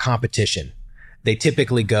thinking about competition, they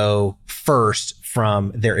typically go first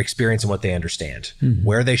from their experience and what they understand, mm-hmm.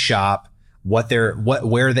 where they shop, where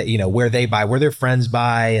they buy, where their friends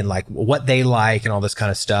buy, and like what they like and all this kind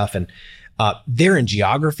of stuff. And they're in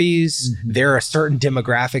geographies, mm-hmm. they're a certain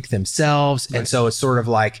demographic themselves. Right. And so it's sort of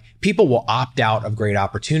like people will opt out of great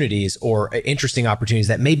opportunities or interesting opportunities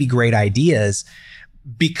that may be great ideas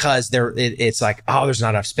because it's like, oh, there's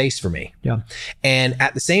not enough space for me. Yeah. And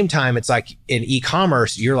at the same time, it's like in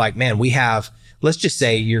e-commerce, you're like, man, we have, let's just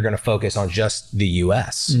say you're going to focus on just the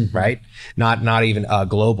US, mm-hmm. right? Not even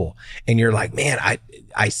global. And you're like, man,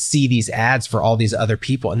 I see these ads for all these other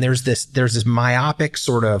people. And there's this myopic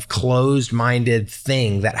sort of closed-minded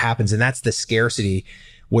thing that happens. And that's the scarcity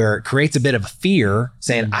where it creates a bit of fear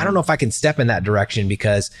saying, mm-hmm. I don't know if I can step in that direction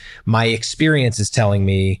because my experience is telling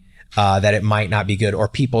me that it might not be good, or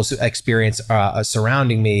people's experience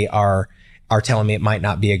surrounding me are telling me it might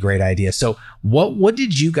not be a great idea. So what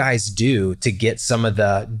did you guys do to get some of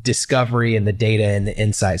the discovery and the data and the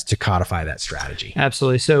insights to codify that strategy?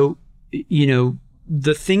 Absolutely. So,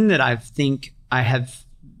 the thing that I think I have,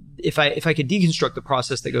 if I could deconstruct the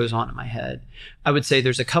process that goes on in my head, I would say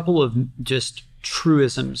there's a couple of just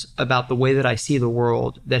truisms about the way that I see the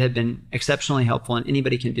world that have been exceptionally helpful, and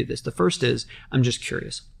anybody can do this. The first is, I'm just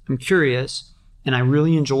curious. I'm curious, and I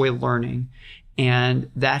really enjoy learning. And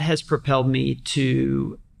that has propelled me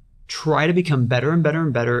to try to become better and better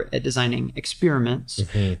and better at designing experiments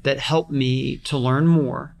mm-hmm. that help me to learn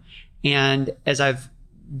more. And as I've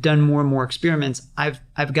done more and more experiments,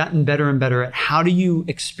 I've gotten better and better at how do you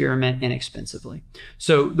experiment inexpensively.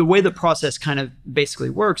 So the way the process kind of basically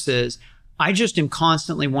works is I just am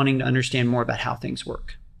constantly wanting to understand more about how things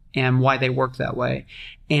work and why they work that way.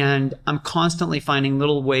 And I'm constantly finding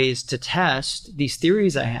little ways to test these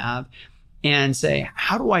theories I have and say,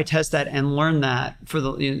 how do I test that and learn that for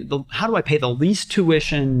how do I pay the least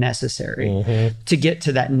tuition necessary mm-hmm. to get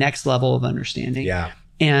to that next level of understanding? Yeah.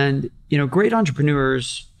 And, great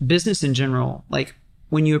entrepreneurs, business in general, like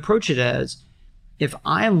when you approach it as, if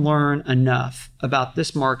I learn enough about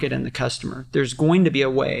this market and the customer, there's going to be a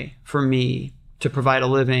way for me to provide a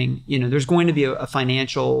living. There's going to be a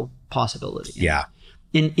financial possibility. Yeah.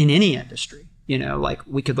 In any industry. Like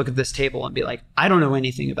we could look at this table and be like, I don't know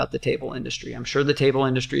anything about the table industry. I'm sure the table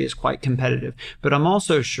industry is quite competitive, but I'm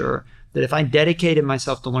also sure that if I dedicated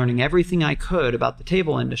myself to learning everything I could about the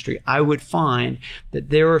table industry, I would find that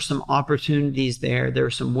there are some opportunities there. There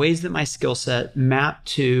are some ways that my skill set map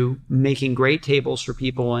to making great tables for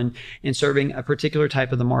people and serving a particular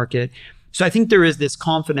type of the market. So I think there is this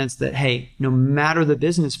confidence that, hey, no matter the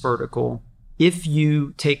business vertical, if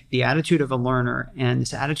you take the attitude of a learner and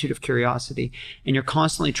this attitude of curiosity, and you're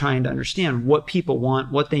constantly trying to understand what people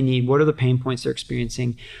want, what they need, what are the pain points they're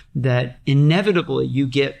experiencing, that inevitably you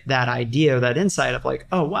get that idea, that insight of like,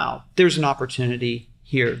 oh, wow, there's an opportunity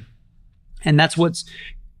here. And that's what's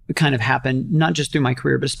kind of happened, not just through my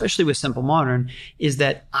career, but especially with Simple Modern, is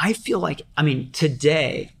that I feel like,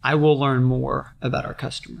 today I will learn more about our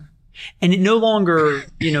customer. And it no longer,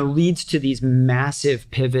 leads to these massive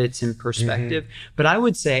pivots in perspective. Mm-hmm. But I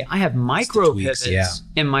would say I have micro pivots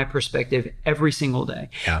in my perspective every single day.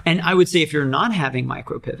 Yeah. And I would say if you're not having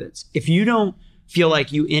micro pivots, if you don't feel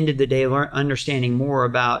like you ended the day understanding more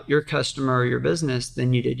about your customer or your business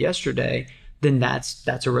than you did yesterday, then that's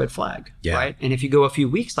a red flag, right? And if you go a few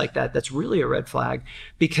weeks like that, that's really a red flag,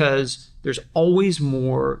 because there's always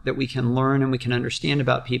more that we can learn and we can understand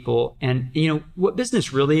about people. And what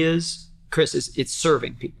business really is, Chris, is it's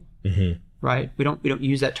serving people, mm-hmm. right? We don't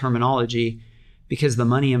use that terminology because of the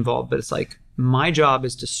money involved, but it's like my job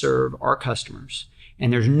is to serve our customers.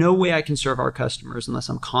 And there's no way I can serve our customers unless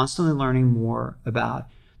I'm constantly learning more about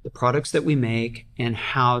the products that we make and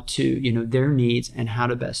how to, their needs and how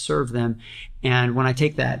to best serve them. And when I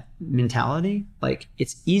take that mentality, like,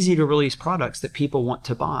 it's easy to release products that people want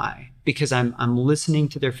to buy because I'm listening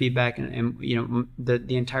to their feedback and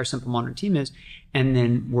the entire Simple Modern team is, and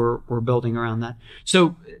then we're building around that.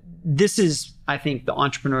 So this is, I think, the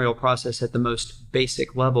entrepreneurial process at the most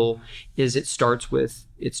basic level is it starts with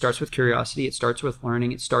curiosity. It starts with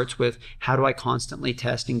learning. It starts with how do I constantly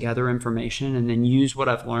test and gather information and then use what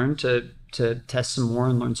I've learned to test some more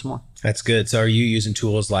and learn some more. That's good. So are you using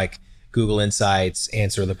tools like Google Insights,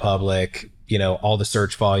 Answer the Public, all the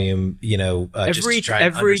search volume, every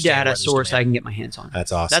data source I can get my hands on.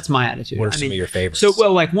 That's awesome. That's my attitude. What are some of your favorites? So,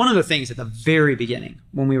 one of the things at the very beginning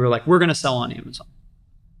when we were like, we're going to sell on Amazon,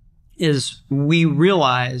 is we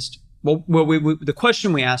realized, the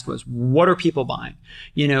question we asked was, what are people buying?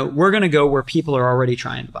 We're going to go where people are already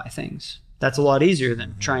trying to buy things. That's a lot easier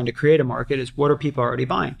than trying to create a market, is what are people already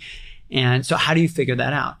buying? And so how do you figure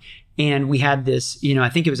that out? And we had this, I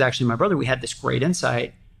think it was actually my brother, we had this great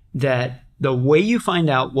insight that the way you find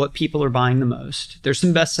out what people are buying the most, there's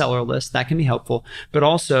some bestseller lists that can be helpful, but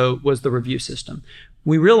also was the review system.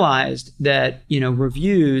 We realized that,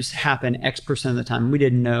 reviews happen X% of the time. We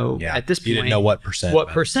didn't know at this point. You didn't know what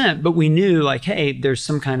percent. But we knew like, hey, there's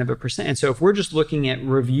some kind of a percent. And so if we're just looking at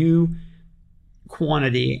review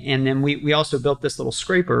quantity, and then we also built this little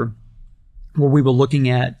scraper where we were looking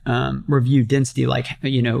at review density, like,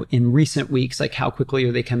 in recent weeks, like how quickly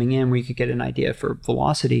are they coming in, where you could get an idea for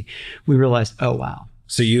velocity. We realized, oh, wow.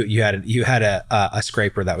 So you had a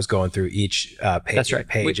scraper that was going through each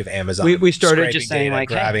page of Amazon. We started just saying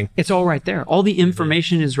like, hey, it's all right there. All the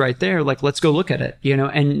information is right there. Like, let's go look at it,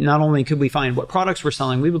 and not only could we find what products we're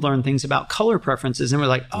selling, we would learn things about color preferences, and we're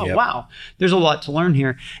like, oh, wow, there's a lot to learn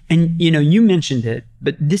here. And, you mentioned it,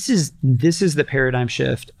 but this is the paradigm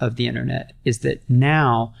shift of the internet, is that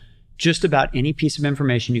now just about any piece of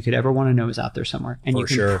information you could ever want to know is out there somewhere, and you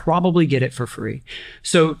can probably get it for free.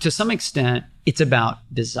 So to some extent, it's about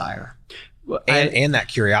desire and that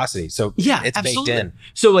curiosity. So it's absolutely baked in.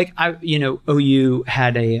 So like OU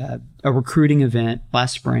had a recruiting event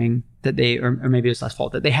last spring that or maybe it was last fall,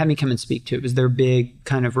 that they had me come and speak to. It was their big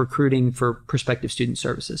kind of recruiting for prospective student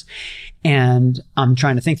services. And I'm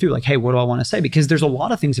trying to think through like, hey, what do I want to say? Because there's a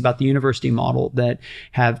lot of things about the university model that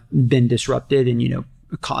have been disrupted, and,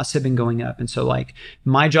 costs have been going up. And so like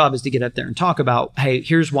my job is to get up there and talk about, hey,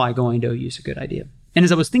 here's why going to OU is a good idea. And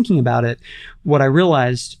as I was thinking about it, what I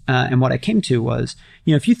realized and what I came to was,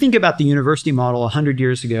 if you think about the university model 100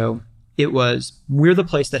 years ago, it was, we're the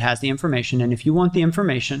place that has the information. And if you want the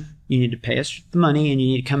information, you need to pay us the money and you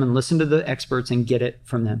need to come and listen to the experts and get it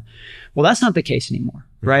from them. Well, that's not the case anymore,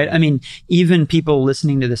 right? I mean, even people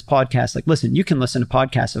listening to this podcast, like, listen, you can listen to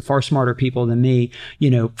podcasts of far smarter people than me,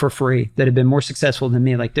 for free, that have been more successful than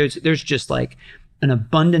me. Like there's just like an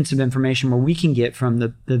abundance of information where we can get from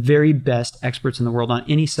the very best experts in the world on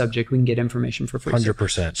any subject. We can get information for free.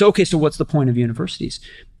 100%. So, okay, so what's the point of universities?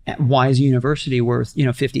 Why is a university worth,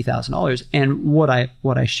 $50,000? And what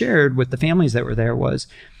I shared with the families that were there was,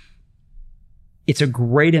 it's a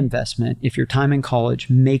great investment if your time in college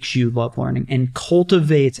makes you love learning and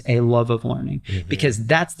cultivates a love of learning, because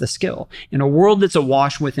that's the skill. In a world that's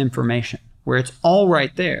awash with information, where it's all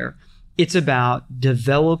right there, it's about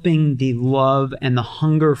developing the love and the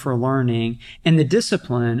hunger for learning and the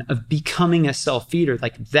discipline of becoming a self-feeder.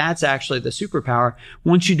 Like, that's actually the superpower.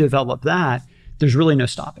 Once you develop that, there's really no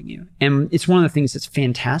stopping you. And it's one of the things that's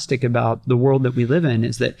fantastic about the world that we live in,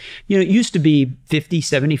 is that, it used to be 50,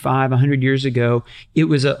 75, 100 years ago, it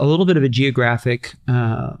was a little bit of a geographic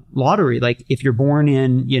lottery. Like, if you're born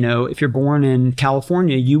in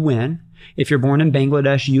California, you win. If you're born in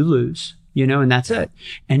Bangladesh, you lose, and that's it.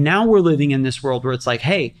 And now we're living in this world where it's like,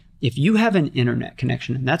 hey, if you have an internet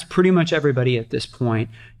connection, and that's pretty much everybody at this point,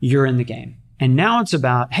 you're in the game. And now it's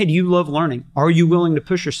about, hey, do you love learning? Are you willing to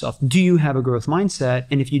push yourself? Do you have a growth mindset?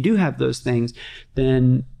 And if you do have those things,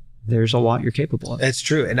 then there's a lot you're capable of. That's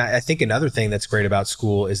true. And I think another thing that's great about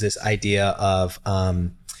school is this idea of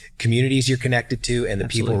communities you're connected to and the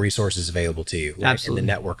people resources available to you, right? And the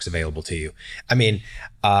networks available to you. I mean,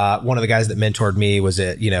 one of the guys that mentored me was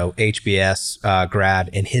a HBS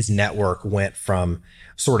grad, and his network went from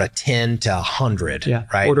sort of 10 to 100,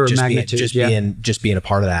 right? Order of magnitude. Just being a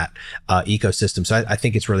part of that ecosystem. So I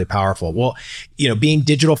think it's really powerful. Well, being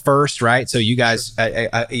digital first, right? So you guys,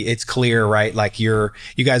 it's clear, right? Like you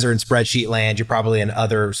guys are in spreadsheet land. You're probably in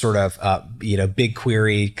other sort of, big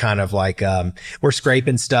query kind of like, we're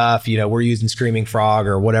scraping stuff, we're using Screaming Frog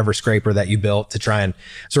or whatever scraper that you built to try and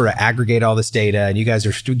sort of aggregate all this data. And you guys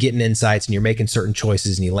are getting insights and you're making certain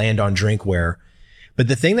choices and you land on drinkware. But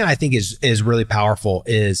the thing that I think is really powerful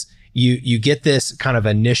is you get this kind of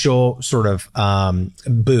initial sort of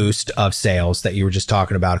boost of sales that you were just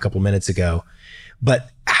talking about a couple minutes ago. But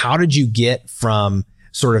how did you get from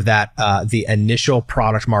sort of that the initial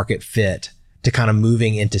product market fit to kind of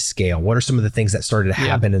moving into scale? What are some of the things that started to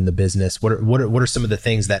happen in the business? What are some of the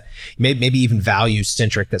things that maybe even value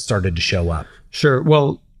centric that started to show up? Sure.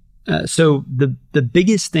 Well, so the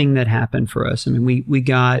biggest thing that happened for us, I mean, we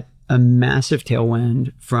got a massive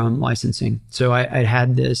tailwind from licensing. So I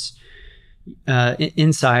had this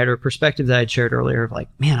insight or perspective that I'd shared earlier of like,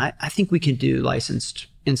 man, I think we can do licensed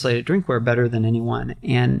insulated drinkware better than anyone.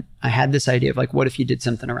 And I had this idea of like, what if you did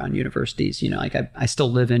something around universities? Like I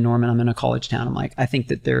still live in Norman. I'm in a college town. I'm like, I think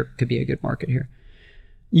that there could be a good market here.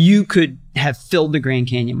 You could have filled the Grand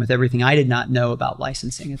Canyon with everything I did not know about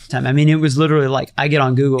licensing at the time. I mean, it was literally like, I get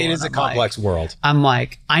on Google. It is a complex world. I'm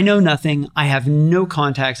like, I know nothing. I have no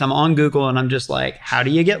contacts. I'm on Google and I'm just like, how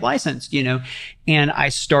do you get licensed? And I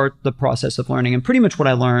start the process of learning. And pretty much what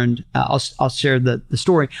I learned, I'll share the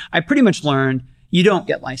story. I pretty much learned you don't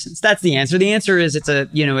get licensed. That's the answer. The answer is it's an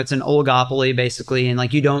oligopoly basically. And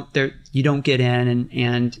like you don't get in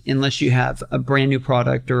and unless you have a brand new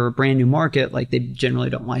product or a brand new market, like they generally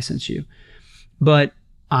don't license you. But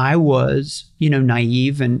I was,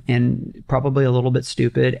 naive and probably a little bit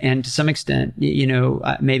stupid. And to some extent,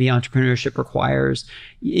 maybe entrepreneurship requires,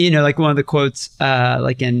 like one of the quotes,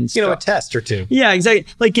 like in, a test or two. Yeah, exactly.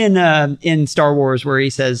 Like in Star Wars where he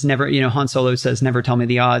says never, Han Solo says, never tell me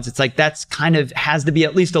the odds. It's like, that's kind of has to be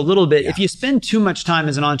at least a little bit. Yeah. If you spend too much time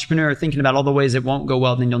as an entrepreneur thinking about all the ways it won't go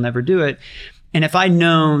well, then you'll never do it. And if I'd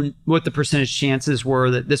known what the percentage chances were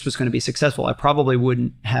that this was going to be successful, I probably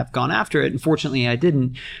wouldn't have gone after it. Unfortunately, I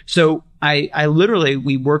didn't. So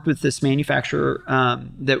we worked with this manufacturer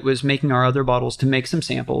that was making our other bottles to make some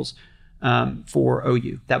samples for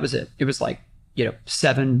OU. That was it. It was like,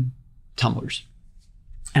 7 tumblers.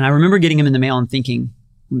 And I remember getting them in the mail and thinking,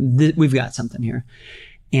 we've got something here.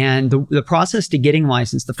 And the process to getting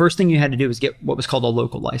licensed, the first thing you had to do was get what was called a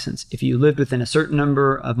local license. If you lived within a certain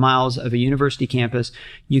number of miles of a university campus,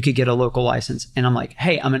 you could get a local license. And I'm like,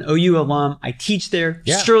 hey, I'm an OU alum. I teach there.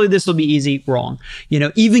 Yeah. Surely this will be easy. Wrong.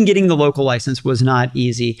 Even getting the local license was not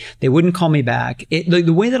easy. They wouldn't call me back.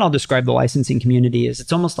 The way that I'll describe the licensing community is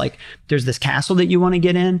it's almost like there's this castle that you want to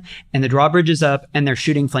get in and the drawbridge is up and they're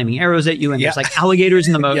shooting flaming arrows at you and there's like alligators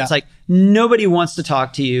in the moat. Yeah. It's like nobody wants to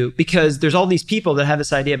talk to you because there's all these people that have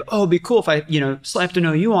this idea of, oh, it'd be cool if I, slapped an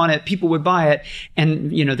OU on it, people would buy it.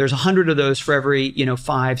 And, there's 100 of those for every,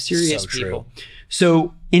 5 serious people.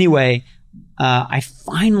 So anyway, I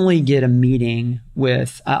finally get a meeting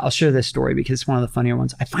with, I'll share this story because it's one of the funnier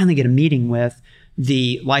ones. I finally get a meeting with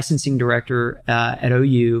the licensing director at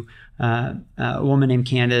OU, a woman named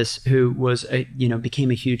Candace, who was,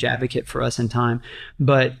 became a huge advocate for us in time.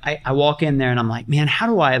 But I walk in there and I'm like, man, how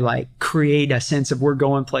do I like create a sense of we're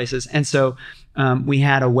going places? And so we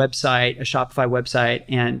had a website, a Shopify website.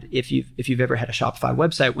 And if you've ever had a Shopify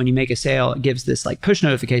website, when you make a sale, it gives this like push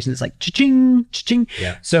notification. It's like cha-ching, cha-ching.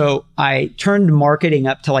 Yeah. So I turned marketing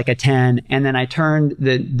up to like a 10, and then I turned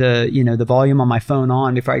the volume on my phone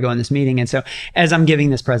on before I go in this meeting. And so as I'm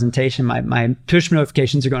giving this presentation, my push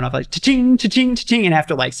notifications are going off like cha-ching, cha-ching, cha-ching. And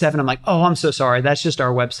after like 7, I'm like, oh, I'm so sorry. That's just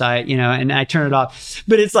our website, and I turn it off.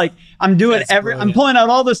 But it's like, I'm doing I'm pulling out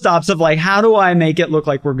all the stops of like, how do I make it look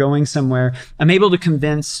like we're going somewhere? I'm able to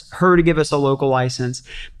convince her to give us a local license.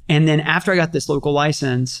 And then after I got this local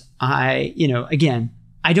license, again,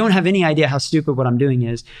 I don't have any idea how stupid what I'm doing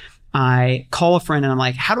is. I call a friend and I'm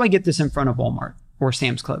like, how do I get this in front of Walmart or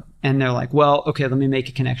Sam's Club? And they're like, well, okay, let me make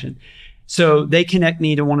a connection. So they connect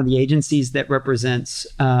me to one of the agencies that represents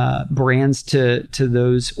brands to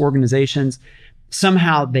those organizations.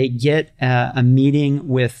 Somehow they get a meeting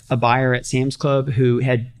with a buyer at Sam's Club who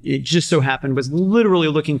it just so happened, was literally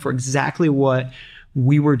looking for exactly what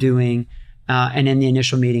we were doing. And in the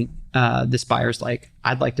initial meeting, this buyer's like,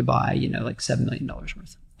 I'd like to buy, like $7 million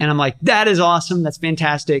worth. And I'm like, that is awesome. That's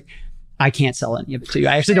fantastic. I can't sell any of it to you.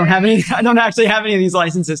 I actually don't have any. I don't actually have any of these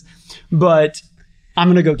licenses, but I'm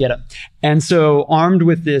going to go get them. And so armed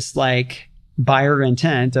with this, like, buyer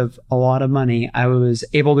intent of a lot of money, I was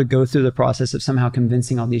able to go through the process of somehow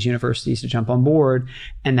convincing all these universities to jump on board.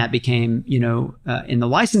 And that became, in the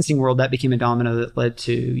licensing world, that became a domino that led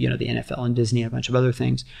to, the NFL and Disney and a bunch of other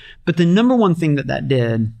things. But the number one thing that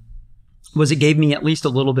did was it gave me at least a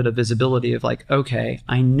little bit of visibility of like, okay,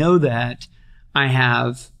 I know that I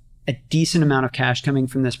have a decent amount of cash coming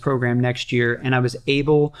from this program next year. And I was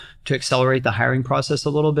able to accelerate the hiring process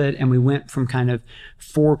a little bit. And we went from kind of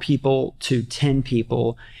 4 people to 10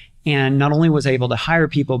 people. And not only was I able to hire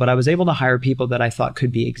people, but I was able to hire people that I thought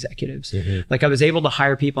could be executives. Mm-hmm. Like I was able to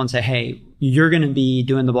hire people and say, hey, you're going to be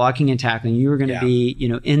doing the blocking and tackling. You're going to be,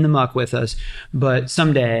 in the muck with us. But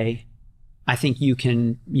someday I think you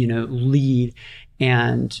can, lead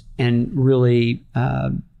and really,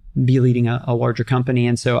 be leading a larger company.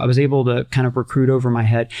 And so I was able to kind of recruit over my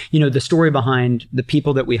head. The story behind the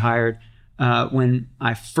people that we hired when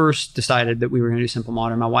I first decided that we were going to do Simple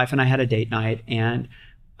Modern, my wife and I had a date night, and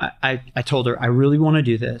I told her, I really want to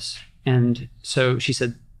do this. And so she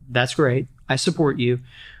said, that's great. I support you.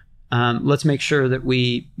 Let's make sure that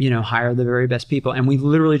we, hire the very best people. And we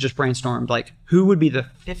literally just brainstormed like who would be the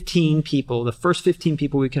first 15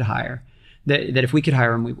 people we could hire. That if we could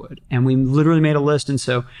hire them, we would. And we literally made a list. And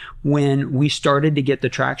so when we started to get the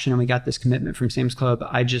traction and we got this commitment from Sam's Club,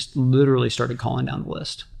 I just literally started calling down the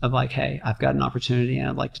list of like, hey, I've got an opportunity and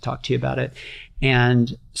I'd like to talk to you about it.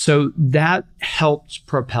 And so that helped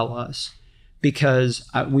propel us because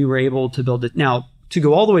we were able to build it. Now, to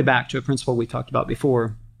go all the way back to a principle we talked about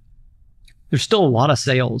before, there's still a lot of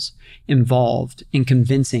sales involved in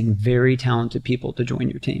convincing very talented people to join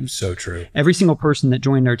your team. So true. Every single person that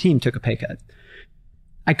joined our team took a pay cut.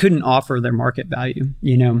 I couldn't offer their market value,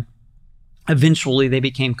 Eventually they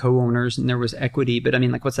became co-owners and there was equity, but I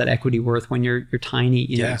mean, like, what's that equity worth when you're tiny?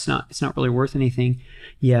 It's not really worth anything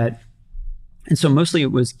yet. And so mostly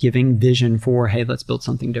it was giving vision for, hey, let's build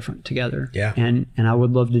something different together. Yeah. And I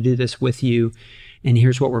would love to do this with you. And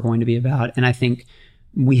here's what we're going to be about. And I think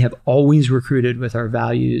we have always recruited with our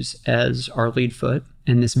values as our lead foot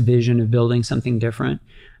and this vision of building something different.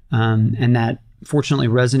 And that fortunately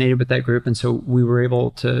resonated with that group. And so we were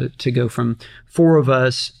able to go from 4 of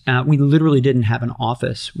us. We literally didn't have an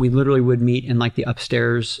office. We literally would meet in like the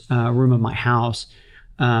upstairs room of my house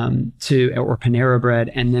or Panera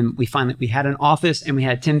Bread. And then we had an office and we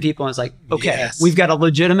had 10 people. And it's like, okay, we've got a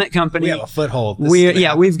legitimate company. We have a foothold.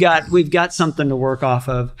 We've got something to work off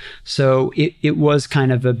of. So it was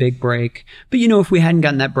kind of a big break. But if we hadn't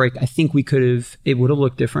gotten that break, I think it would have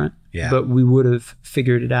looked different. Yeah. But we would have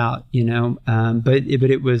figured it out, but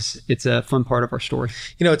it's a fun part of our story.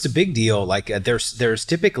 It's a big deal. Like there's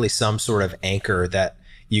typically some sort of anchor that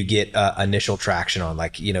you get initial traction on,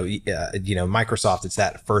 like, Microsoft, it's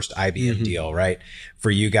that first IBM deal, right? For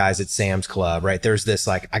you guys at Sam's Club, right? There's this,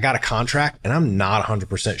 like, I got a contract and I'm not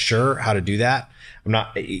 100% sure how to do that.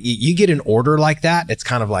 You get an order like that. It's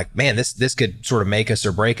kind of like, man, this could sort of make us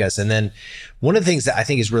or break us. And then one of the things that I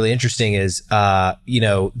think is really interesting is,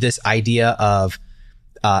 this idea of,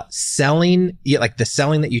 selling, like the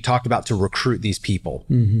selling that you talked about to recruit these people.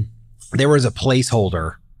 Mm-hmm. There was a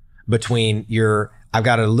placeholder between I've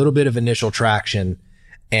got a little bit of initial traction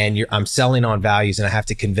and I'm selling on values and I have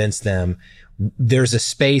to convince them. There's a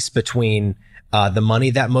space between the money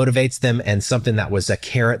that motivates them and something that was a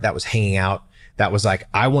carrot that was hanging out that was like,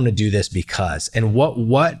 I want to do this because, and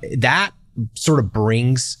what that sort of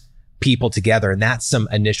brings people together. And that's some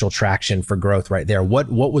initial traction for growth right there. What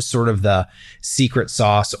was sort of the secret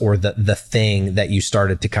sauce or the thing that you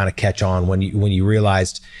started to kind of catch on when you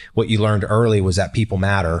realized what you learned early was that people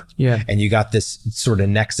matter? Yeah. And you got this sort of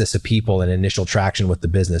nexus of people and initial traction with the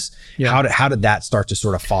business. Yeah. How did that start to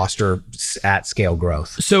sort of foster at scale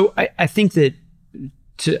growth? So I think that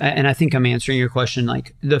and I think I'm answering your question.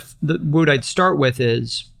 Like what I'd start with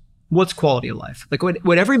is, what's quality of life? Like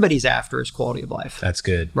what everybody's after is quality of life. That's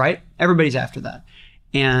good. Right? Everybody's after that.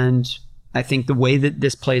 And I think the way that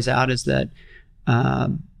this plays out is that,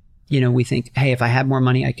 we think, hey, if I had more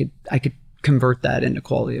money, I could convert that into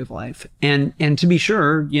quality of life. And to be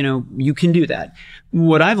sure, you can do that.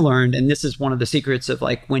 What I've learned, and this is one of the secrets of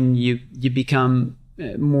like when you become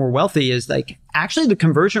more wealthy, is like actually the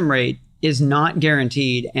conversion rate is not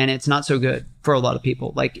guaranteed and it's not so good for a lot of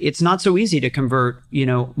people. Like it's not so easy to convert,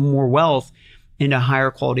 more wealth into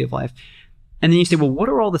higher quality of life. And then you say, well, what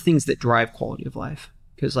are all the things that drive quality of life?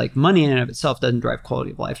 Because like money in and of itself doesn't drive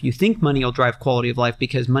quality of life. You think money will drive quality of life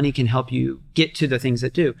because money can help you get to the things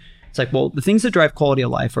that do. It's like, well, the things that drive quality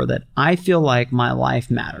of life are that I feel like my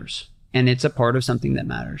life matters and it's a part of something that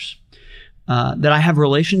matters. that I have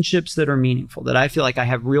relationships that are meaningful, that I feel like I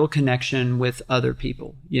have real connection with other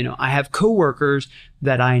people. I have coworkers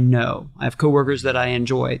that I know. I have coworkers that I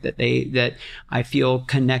enjoy, that I feel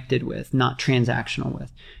connected with, not transactional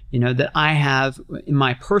with. That I have in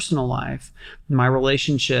my personal life, my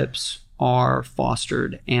relationships are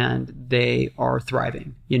fostered and they are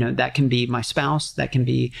thriving. That can be my spouse, that can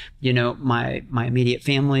be, my immediate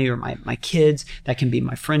family or my kids, that can be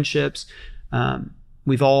my friendships.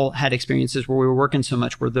 We've all had experiences where we were working so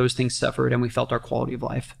much where those things suffered and we felt our quality of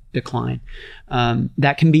life decline.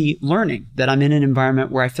 That can be learning, that I'm in an environment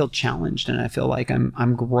where I feel challenged and I feel like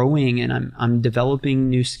I'm growing and I'm developing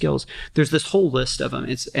new skills. There's this whole list of them.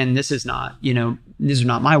 And this is not, these are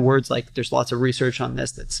not my words. Like there's lots of research on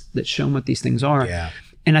this that's shown what these things are. Yeah.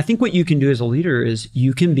 And I think what you can do as a leader is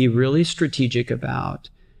you can be really strategic about,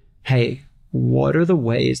 hey, what are the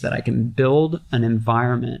ways that I can build an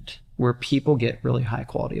environment where people get really high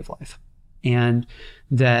quality of life, and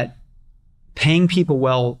that paying people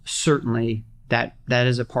well, certainly that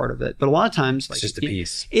is a part of it. But a lot of times, it's just a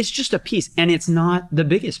piece. It's just a piece, and it's not the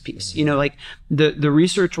biggest piece. Like the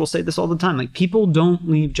research will say this all the time. Like people don't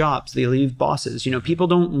leave jobs; they leave bosses. People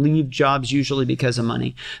don't leave jobs usually because of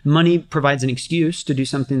money. Money provides an excuse to do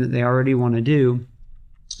something that they already want to do.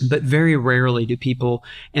 But very rarely do people,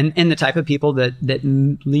 and the type of people that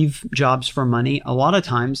leave jobs for money, a lot of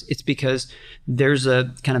times it's because there's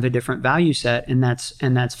a kind of a different value set, and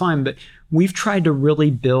that's fine. But we've tried to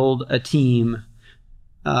really build a team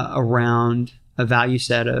around a value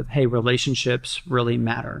set of, hey, relationships really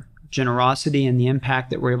matter. Generosity and the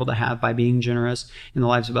impact that we're able to have by being generous in the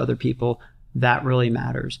lives of other people, that really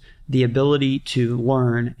matters. The ability to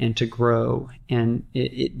learn and to grow, and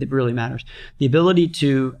it really matters. The ability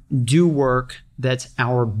to do work that's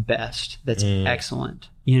our best, that's excellent,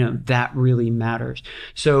 that really matters.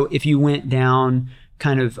 So if you went down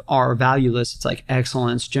kind of our value list, it's like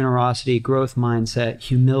excellence, generosity, growth mindset,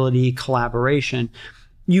 humility, collaboration.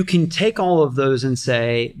 You can take all of those and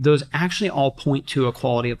say, those actually all point to a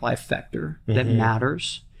quality of life vector that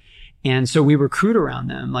matters. And so we recruit around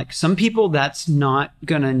them. Like some people, that's not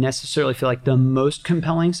going to necessarily feel like the most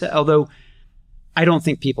compelling set, although I don't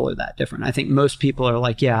think people are that different. I think most people are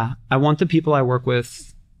like, yeah, I want the people I work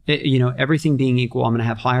with, everything being equal, I'm going to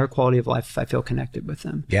have higher quality of life if I feel connected with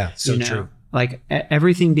them. Yeah, so true. Like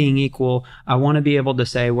everything being equal, I want to be able to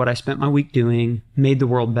say what I spent my week doing made the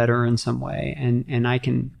world better in some way. And I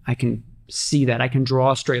can see that. I can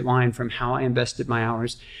draw a straight line from how I invested my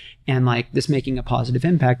hours and like this making a positive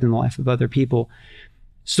impact in the life of other people.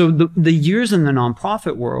 So the years in the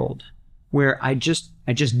nonprofit world where I just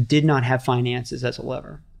did not have finances as a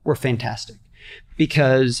lever were fantastic,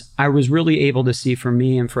 because I was really able to see for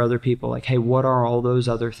me and for other people, like, hey, what are all those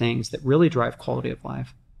other things that really drive quality of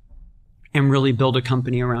life, and really build a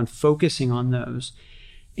company around focusing on those.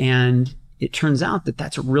 And it turns out that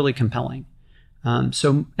that's really compelling.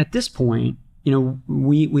 So at this point,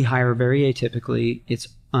 we hire very atypically. It's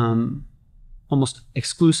almost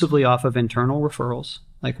exclusively off of internal referrals.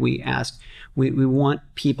 Like we want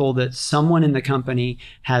people that someone in the company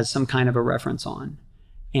has some kind of a reference on.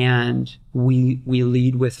 And we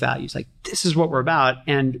lead with values. Like, this is what we're about.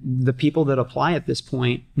 And the people that apply at this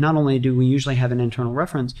point, not only do we usually have an internal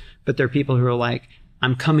reference, but they're people who are like,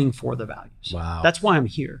 I'm coming for the values. Wow. That's why I'm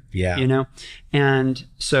here. Yeah. And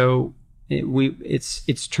so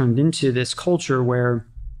it's turned into this culture where,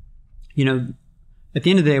 at the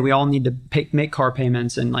end of the day, we all need to make car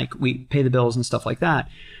payments and like we pay the bills and stuff like that.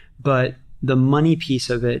 But the money piece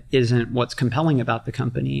of it isn't what's compelling about the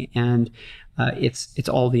company. And it's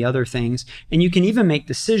all the other things. And you can even make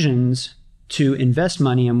decisions to invest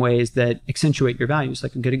money in ways that accentuate your values.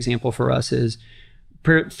 Like a good example for us is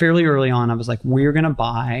fairly early on, I was like, we're going to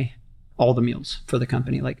buy all the meals for the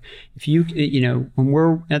company. Like if when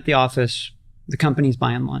we're at the office, the company's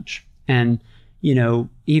buying lunch. And,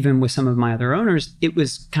 even with some of my other owners, it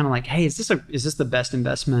was kind of like, hey, is this the best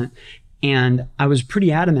investment? And I was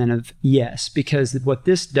pretty adamant of yes, because what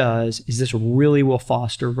this does is this really will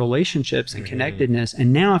foster relationships and connectedness.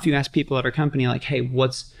 And now if you ask people at our company, like, hey,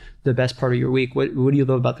 what's the best part of your week? What do you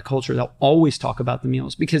love about the culture? They'll always talk about the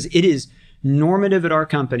meals, because it is normative at our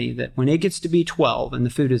company that when it gets to be 12 and the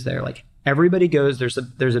food is there, like everybody goes, there's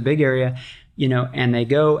a big area, and they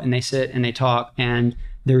go and they sit and they talk, and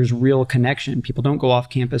there's real connection. People don't go off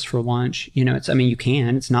campus for lunch. You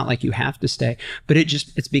can, it's not like you have to stay, but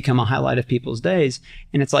it's become a highlight of people's days.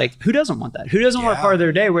 And it's like, who doesn't want that? Who doesn't want a part of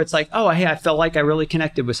their day where it's like, oh, hey, I felt like I really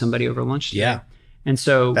connected with somebody over lunch today. Yeah. And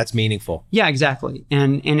so that's meaningful. Yeah, exactly.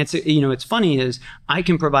 And it's, it's funny is I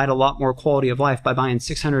can provide a lot more quality of life by buying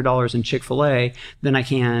 $600 in Chick-fil-A than I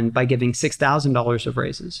can by giving $6,000 of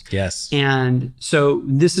raises. Yes. And so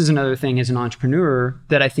this is another thing as an entrepreneur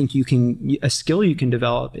that I think a skill you can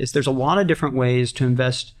develop is there's a lot of different ways to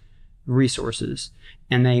invest resources,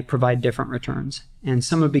 and they provide different returns. And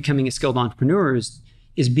some of becoming a skilled entrepreneur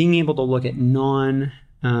is being able to look at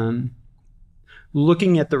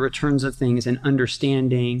looking at the returns of things and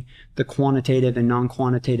understanding the quantitative and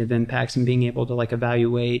non-quantitative impacts, and being able to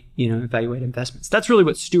evaluate investments. That's really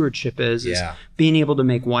what stewardship is being able to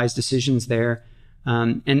make wise decisions there.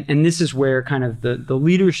 And this is where kind of the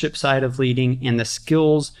leadership side of leading and the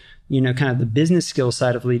skills, kind of the business skill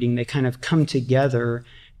side of leading, they kind of come together,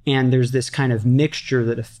 and there's this kind of mixture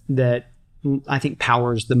that I think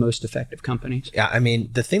powers the most effective companies. Yeah, I mean,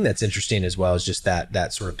 the thing that's interesting as well is just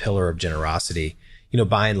that sort of pillar of generosity.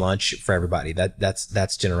 Buying lunch for everybody,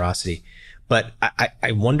 that's generosity. But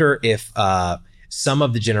I wonder if some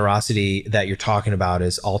of the generosity that you're talking about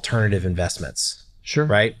is alternative investments. Sure.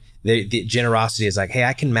 Right? The generosity is like, hey,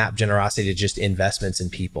 I can map generosity to just investments in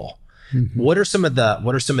people. Mm-hmm. What are some of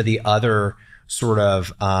the other sort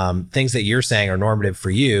of things that you're saying are normative for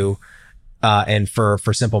you? And for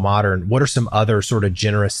Simple Modern, what are some other sort of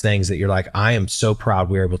generous things that you're like, I am so proud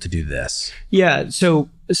we were able to do this? Yeah. So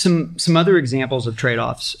some other examples of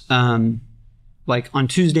trade-offs, like on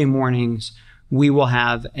Tuesday mornings, we will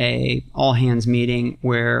have a all hands meeting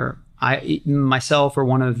where myself or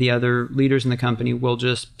one of the other leaders in the company will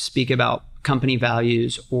just speak about company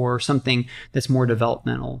values or something that's more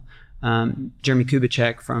developmental. Jeremy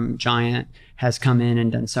Kubicek from Giant has come in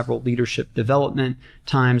and done several leadership development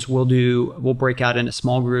times. We'll break out into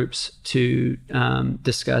small groups to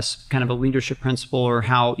discuss kind of a leadership principle or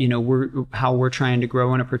how we're trying to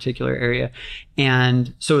grow in a particular area.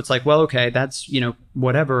 And so it's like, well, okay, that's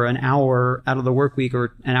whatever, an hour out of the work week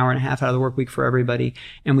or an hour and a half out of the work week for everybody,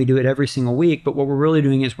 and we do it every single week. But what we're really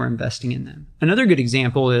doing is we're investing in them. Another good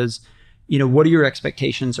example is, what are your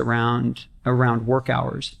expectations around work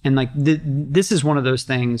hours? And this is one of those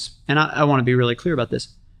things, and I want to be really clear about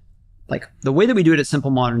this. Like, the way that we do it at Simple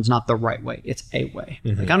Modern is not the right way. It's a way.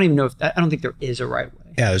 Mm-hmm. I don't think there is a right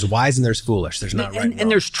way. Yeah, there's wise and there's foolish. There's not right. And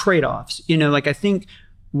there's trade-offs. I think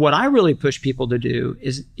what I really push people to do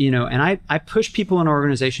is, and I push people in our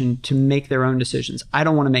organization to make their own decisions. I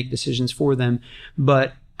don't want to make decisions for them,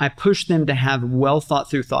 but I push them to have well thought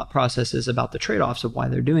through thought processes about the trade-offs of why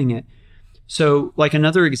they're doing it. So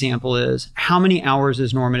another example is, how many hours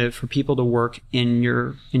is normative for people to work in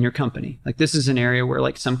your company? This is an area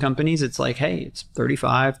where some companies it's like, hey, it's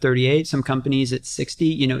 35, 38. Some companies it's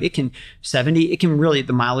 60, it can 70. It can really,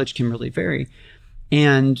 the mileage can really vary.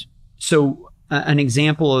 And so an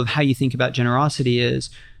example of how you think about generosity is,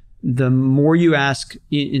 the more you ask,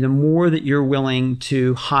 the more that you're willing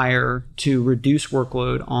to hire to reduce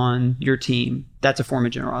workload on your team, that's a form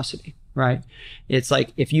of generosity. Right? It's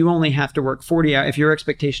like, if you only have to work 40 hours, if your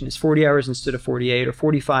expectation is 40 hours instead of 48 or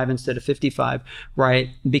 45 instead of 55, right?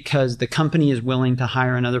 Because the company is willing to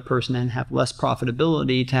hire another person and have less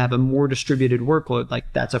profitability to have a more distributed workload,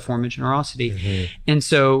 that's a form of generosity. Mm-hmm. And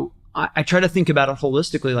so I try to think about it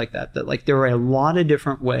holistically like that there are a lot of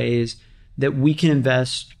different ways that we can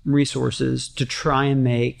invest resources to try and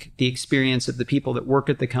make the experience of the people that work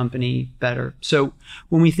at the company better. So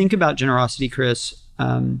when we think about generosity, Chris,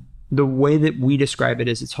 the way that we describe it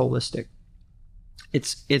is it's holistic.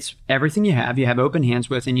 It's everything you have open hands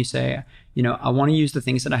with, and you say, I want to use the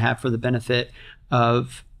things that I have for the benefit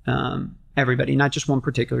of everybody, not just one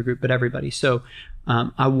particular group, but everybody. So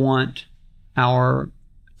I want our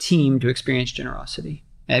team to experience generosity.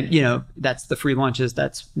 That's the free lunches,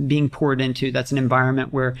 that's being poured into, that's an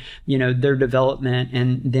environment where, their development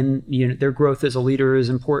and them, their growth as a leader is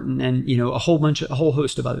important, and, a whole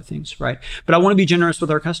host of other things, right? But I want to be generous with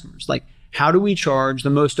our customers. How do we charge the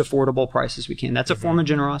most affordable prices we can? That's a form of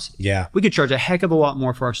generosity. Yeah. We could charge a heck of a lot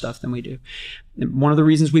more for our stuff than we do. One of the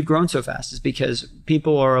reasons we've grown so fast is because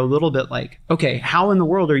people are a little bit like, okay, how in the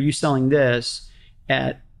world are you selling this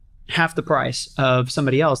at half the price of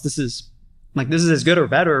somebody else? This is as good or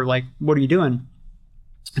better. What are you doing?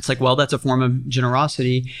 It's like, well, that's a form of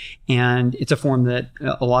generosity, and it's a form that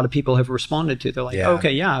a lot of people have responded to. They're like, yeah.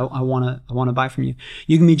 Okay, yeah, I want to buy from you.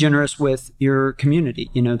 You can be generous with your community.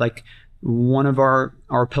 One of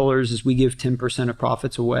our pillars is we give 10% of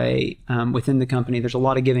profits away within the company. There's a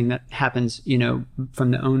lot of giving that happens,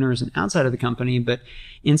 from the owners and outside of the company, but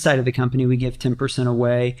inside of the company, we give 10%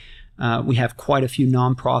 away. We have quite a few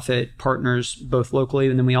nonprofit partners, both locally,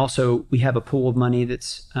 and then we have a pool of money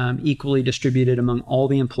that's equally distributed among all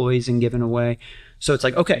the employees and given away. So it's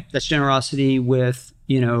like, okay, that's generosity with,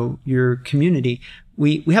 your community.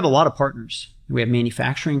 We have a lot of partners. We have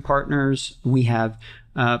manufacturing partners. We have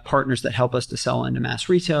partners that help us to sell into mass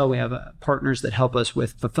retail. We have partners that help us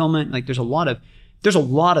with fulfillment. Like there's a lot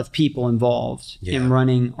of people involved in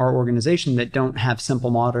running our organization that don't have Simple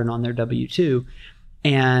Modern on their W-2.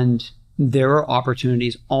 And there are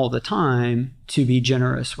opportunities all the time to be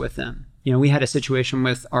generous with them. We had a situation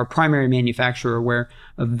with our primary manufacturer where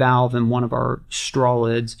a valve in one of our straw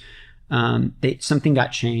lids, something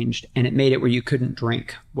got changed and it made it where you couldn't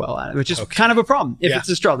drink well out of it, which is kind of a problem if it's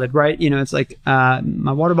a straw lid, right? It's like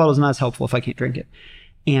my water bottle is not as helpful if I can't drink it.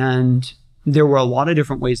 And there were a lot of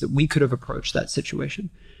different ways that we could have approached that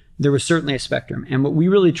situation. There was certainly a spectrum. And what we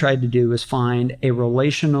really tried to do was find a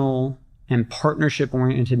relational and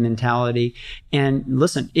partnership-oriented mentality. And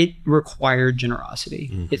listen, it required generosity.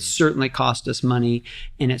 Mm-hmm. It certainly cost us money,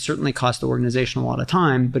 and it certainly cost the organization a lot of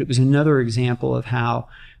time, but it was another example of how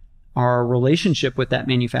our relationship with that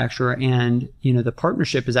manufacturer and, the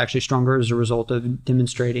partnership is actually stronger as a result of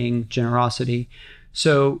demonstrating generosity.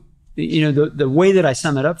 So, the way that I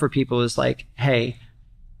sum it up for people is like, hey,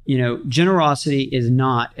 generosity is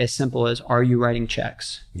not as simple as, are you writing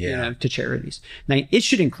checks, to charities? Now, it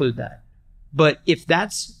should include that. But if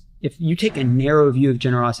you take a narrow view of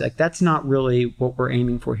generosity, like that's not really what we're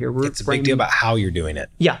aiming for here. It's a big deal about how you're doing it.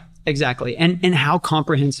 Yeah, exactly. And how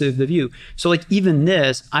comprehensive the view. So like even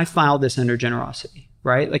this, I filed this under generosity,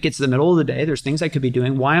 right? Like it's the middle of the day. There's things I could be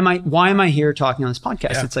doing. Why am I here talking on this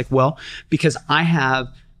podcast? Yeah. It's like, well, because I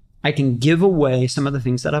can give away some of the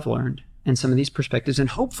things that I've learned and some of these perspectives. And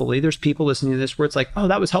hopefully there's people listening to this where it's like, oh,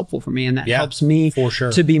 that was helpful for me. And that helps me for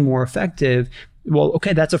sure to be more effective. Well,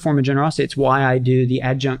 okay, that's a form of generosity. It's why I do the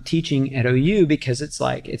adjunct teaching at OU, because it's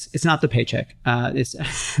like, it's not the paycheck. It's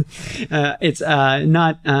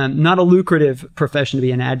not a lucrative profession to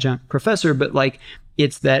be an adjunct professor, but like,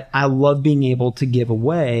 it's that I love being able to give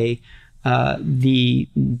away the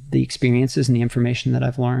experiences and the information that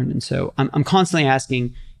I've learned. And so I'm constantly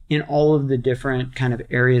asking, in all of the different kind of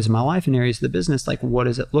areas of my life and areas of the business, like, what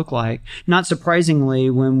does it look like? Not surprisingly,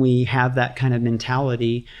 when we have that kind of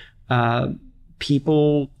mentality,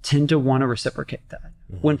 people tend to want to reciprocate that.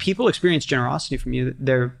 Mm-hmm. When people experience generosity from you,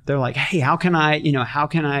 they're like, hey, how can I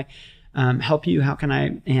help you? How can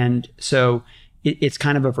I? And so it's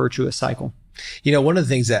kind of a virtuous cycle. One of the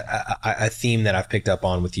things that a theme that I've picked up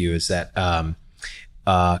on with you is that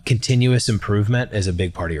continuous improvement is a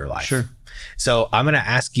big part of your life. Sure. So I want to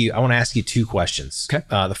ask you two questions. Okay.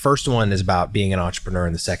 The first one is about being an entrepreneur,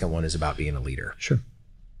 and the second one is about being a leader. Sure.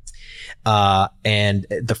 And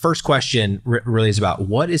the first question really is about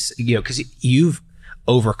what is, because you've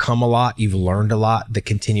overcome a lot, you've learned a lot, the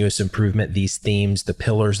continuous improvement, these themes, the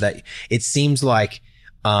pillars that it seems like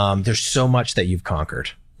there's so much that you've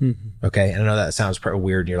conquered. Mm-hmm. Okay. And I know that sounds pretty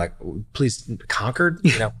weird. And you're like, please, conquered,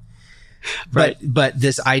 Right. But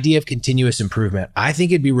this idea of continuous improvement, I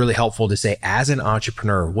think it'd be really helpful to say, as an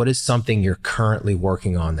entrepreneur, what is something you're currently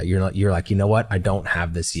working on that you're like, what? I don't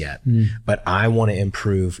have this yet, but I want to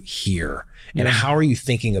improve here. And how are you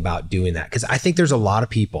thinking about doing that? Because I think there's a lot of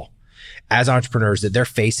people as entrepreneurs that they're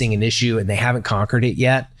facing an issue and they haven't conquered it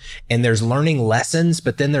yet. And there's learning lessons,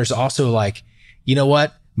 but then there's also like,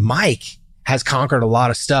 Mike has conquered a lot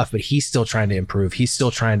of stuff, but he's still trying to improve. He's still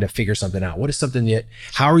trying to figure something out. What is something that,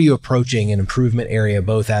 how are you approaching an improvement area,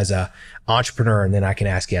 both as a entrepreneur, and then I can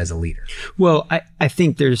ask you as a leader? Well, I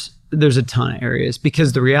think there's a ton of areas,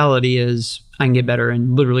 because the reality is I can get better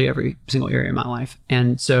in literally every single area of my life.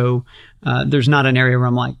 And so there's not an area where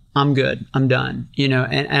I'm like, I'm good, I'm done,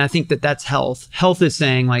 and I think that's health. Health is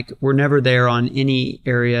saying like, we're never there on any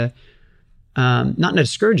area, not in a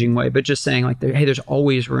discouraging way, but just saying like, hey, there's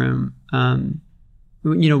always room.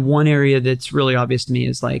 One area that's really obvious to me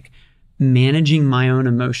is like managing my own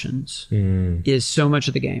emotions is so much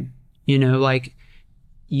of the game. Like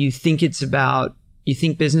you think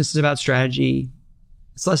business is about strategy.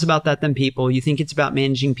 It's less about that than people. You think it's about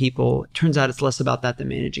managing people. It turns out it's less about that than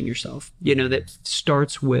managing yourself. That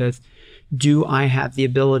starts with, do I have the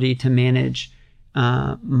ability to manage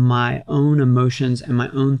my own emotions and my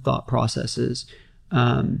own thought processes?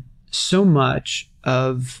 So much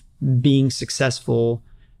of being successful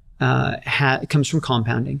comes from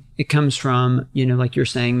compounding. It comes from, like you're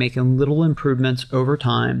saying, making little improvements over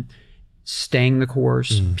time, staying the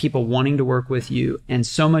course, people wanting to work with you. And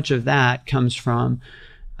so much of that comes from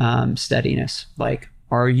steadiness. Like,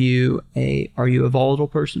 are you a volatile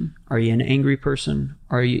person? Are you an angry person?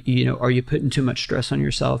 Are you putting too much stress on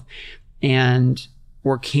yourself?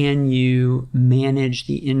 Or can you manage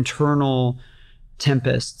the internal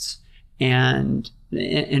tempests and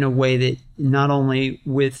in a way that not only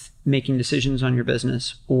with making decisions on your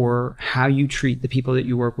business or how you treat the people that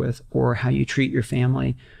you work with or how you treat your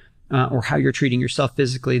family or how you're treating yourself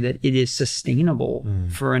physically, that it is sustainable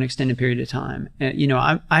for an extended period of time.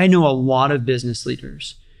 I know a lot of business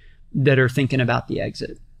leaders that are thinking about the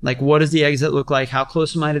exit. Like, what does the exit look like? How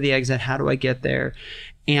close am I to the exit? How do I get there?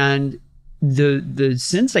 And the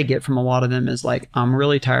sense I get from a lot of them is like, I'm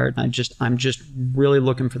really tired. And I'm just really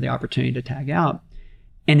looking for the opportunity to tag out.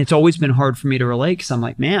 And it's always been hard for me to relate because I'm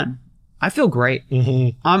like, man, I feel great.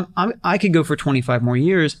 I could go for 25 more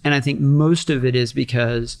years. And I think most of it is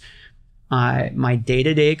because my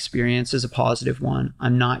day-to-day experience is a positive one.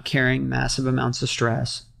 I'm not carrying massive amounts of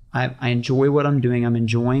stress. I enjoy what I'm doing. I'm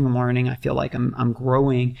enjoying learning. I feel like I'm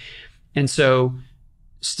growing. And so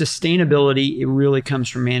sustainability, it really comes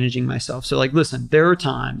from managing myself. So like, listen, there are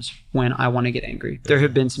times when I want to get angry. There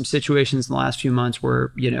have been some situations in the last few months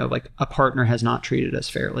where, like a partner has not treated us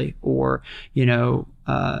fairly, or,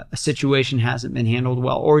 a situation hasn't been handled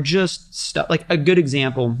well, or just stuff. Like a good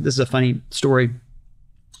example, this is a funny story.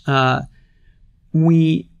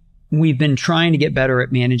 We've been trying to get better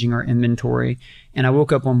at managing our inventory. And I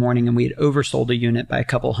woke up one morning and we had oversold a unit by a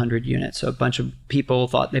couple hundred units. So a bunch of people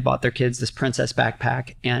thought they bought their kids this princess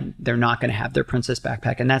backpack and they're not going to have their princess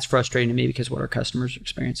backpack. And that's frustrating to me because what our customers are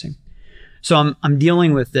experiencing. So I'm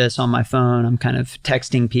dealing with this on my phone. I'm kind of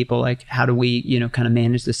texting people like, how do we, kind of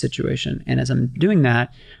manage this situation? And as I'm doing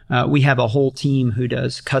that, we have a whole team who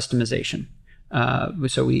does customization.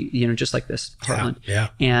 So we, just like this, Heartland. Yeah.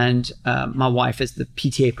 And my wife is the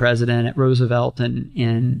PTA president at Roosevelt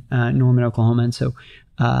in Norman, Oklahoma. And so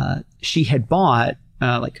she had bought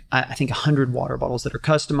I think 100 water bottles that are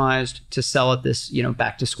customized to sell at this,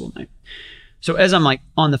 back to school night. So as I'm like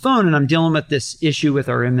on the phone and I'm dealing with this issue with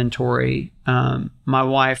our inventory, my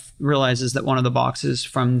wife realizes that one of the boxes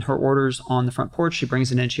from her orders on the front porch, she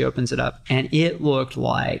brings it in, she opens it up, and it looked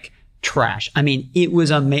like trash. I mean, it was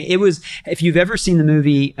amazing. It was, if you've ever seen the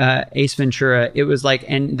movie Ace Ventura, it was like,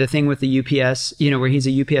 and the thing with the UPS, where he's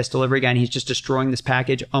a UPS delivery guy and he's just destroying this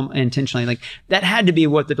package intentionally, like that had to be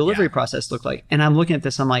what the delivery process looked like. And I'm looking at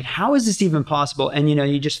this, I'm like, how is this even possible? And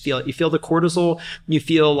you just feel it. You feel the cortisol, you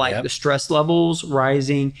feel like the stress levels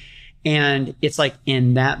rising. And it's like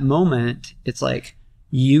in that moment, it's like,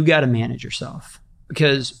 you got to manage yourself.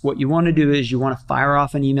 Because what you want to do is you want to fire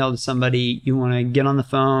off an email to somebody, you want to get on the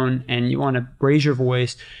phone and you want to raise your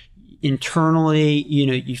voice. Internally,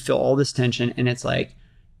 you feel all this tension, and it's like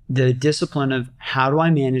the discipline of how do I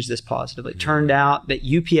manage this positively? Turned out that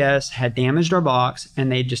UPS had damaged our box and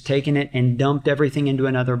they'd just taken it and dumped everything into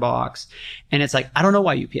another box. And it's like, I don't know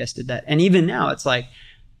why UPS did that. And even now it's like,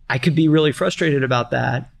 I could be really frustrated about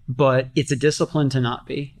that, but it's a discipline to not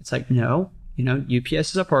be. It's like, no,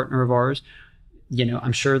 UPS is a partner of ours.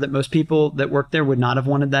 I'm sure that most people that work there would not have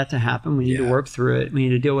wanted that to happen. We need to work through it. We need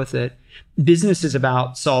to deal with it. Business is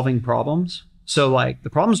about solving problems. So like the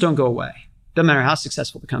problems don't go away. Doesn't matter how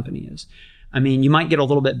successful the company is. I mean, you might get a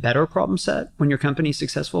little bit better problem set when your company is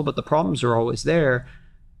successful, but the problems are always there.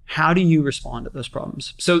 How do you respond to those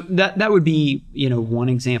problems? So that would be, one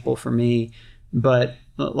example for me. But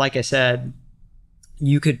like I said,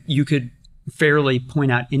 you could fairly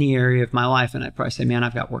point out any area of my life and I'd probably say, man,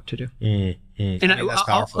 I've got work to do. And that's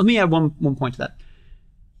powerful. Let me add one point to that.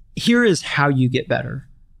 Here is how you get better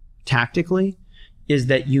tactically, is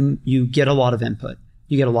that you get a lot of input.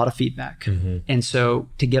 You get a lot of feedback. And so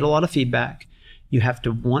to get a lot of feedback, you have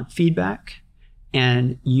to want feedback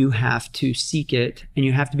and you have to seek it and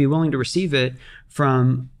you have to be willing to receive it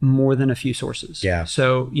from more than a few sources. Yeah.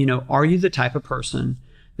 So, are you the type of person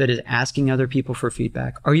that is asking other people for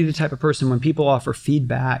feedback? Are you the type of person when people offer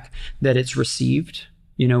feedback that it's received,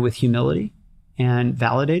 with humility and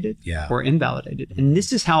validated or invalidated? And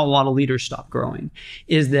this is how a lot of leaders stop growing,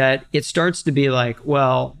 is that it starts to be like,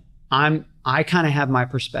 well, I kind of have my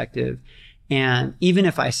perspective. And even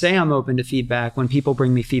if I say I'm open to feedback, when people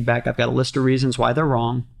bring me feedback, I've got a list of reasons why they're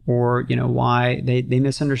wrong or, why they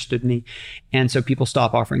misunderstood me. And so people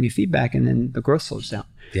stop offering you feedback and then the growth slows down.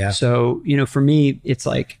 Yeah. So, for me, it's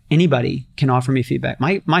like anybody can offer me feedback.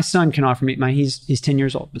 My son can offer me, he's 10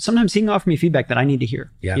 years old, but sometimes he can offer me feedback that I need to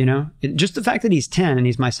hear. Yeah. Just the fact that he's 10 and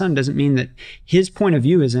he's my son doesn't mean that his point of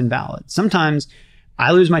view is invalid. Sometimes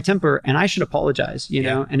I lose my temper and I should apologize,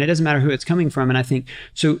 and it doesn't matter who it's coming from. And I think,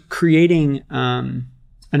 so creating an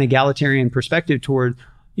egalitarian perspective toward,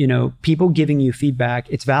 people giving you feedback,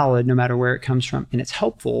 it's valid no matter where it comes from. And it's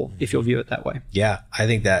helpful if you'll view it that way. Yeah, I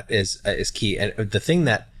think that is key. And the thing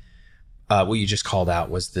that what you just called out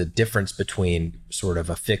was the difference between sort of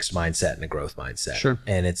a fixed mindset and a growth mindset. Sure.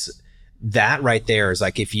 And it's that right there is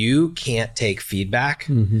like, if you can't take feedback,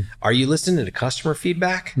 are you listening to customer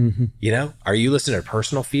feedback? You know, are you listening to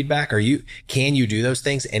personal feedback? Can you do those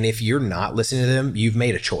things? And if you're not listening to them, you've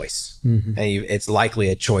made a choice, and it's likely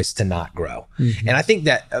a choice to not grow. And I think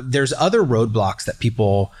that there's other roadblocks that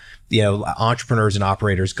people, you know, entrepreneurs and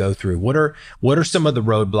operators go through. What are some of the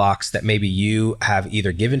roadblocks that maybe you have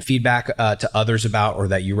either given feedback to others about, or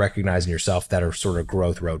that you recognize in yourself that are sort of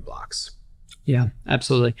growth roadblocks? Yeah,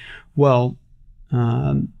 absolutely. Well,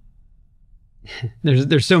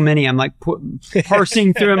 there's so many. I'm like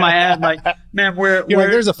parsing through in my head, like, man, where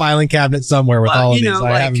there's a filing cabinet somewhere with all of these.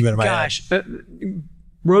 Like, I haven't been in my head.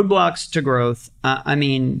 Roadblocks to growth. I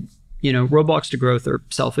mean, you know, roadblocks to growth are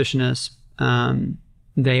selfishness.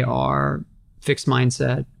 They are fixed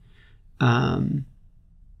mindset. Man,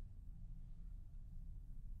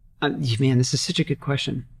 this is such a good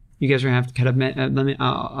question. You guys are gonna have to cut a minute.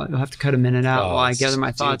 I'll have to cut a minute out while I gather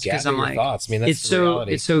my thoughts, because I'm like, thoughts. I mean, that's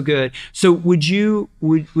it's so good. So would you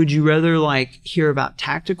rather like hear about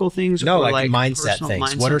tactical things? No, or like mindset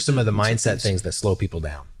things. What are some of the mindset things that slow people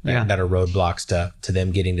down? That are roadblocks to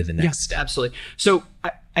them getting to the next step? Absolutely. So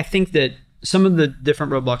I think that some of the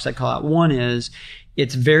different roadblocks I call out. One is,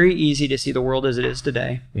 it's very easy to see the world as it is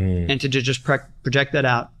today and to just project that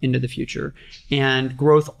out into the future. And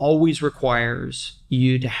growth always requires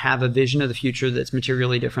you to have a vision of the future that's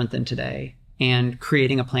materially different than today, and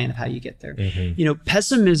creating a plan of how you get there. You know,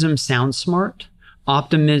 pessimism sounds smart.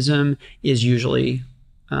 Optimism is usually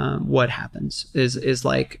what happens is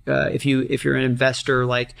like, if you're an investor,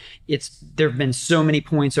 like there have been so many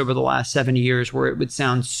points over the last 70 years where it would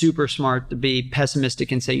sound super smart to be pessimistic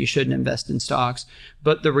and say you shouldn't invest in stocks.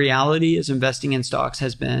 But the reality is, investing in stocks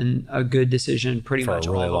has been a good decision pretty much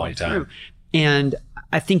all the way through. And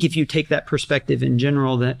I think if you take that perspective in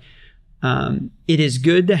general, that it is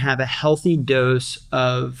good to have a healthy dose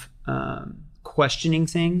of questioning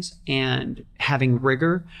things and having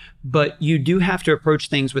rigor, but you do have to approach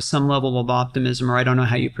things with some level of optimism, or I don't know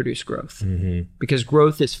how you produce growth. Because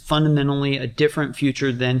growth is fundamentally a different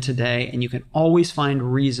future than today, and you can always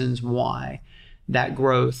find reasons why that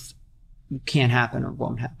growth can't happen or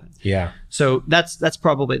won't happen. Yeah. So that's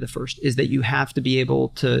probably the first, is that you have to be able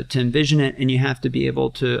to envision it, and you have to be able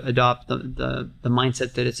to adopt the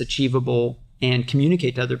mindset that it's achievable, and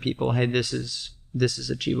communicate to other people, hey, this is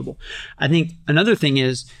achievable. I think another thing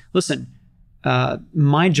is, listen,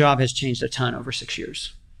 my job has changed a ton over 6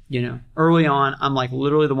 years. You know, early on, I'm like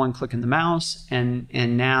literally the one clicking the mouse, and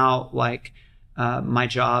now like my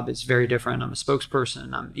job is very different. I'm a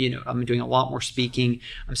spokesperson. I'm doing a lot more speaking.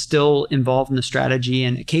 I'm still involved in the strategy,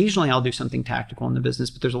 and occasionally I'll do something tactical in the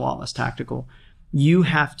business, but there's a lot less tactical. You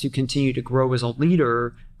have to continue to grow as a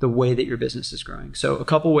leader the way that your business is growing. So a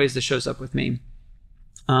couple ways this shows up with me.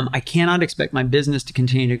 I cannot expect my business to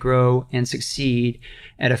continue to grow and succeed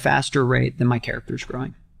at a faster rate than my character is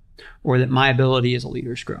growing, or that my ability as a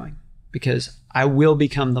leader is growing, because I will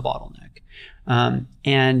become the bottleneck.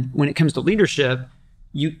 And when it comes to leadership,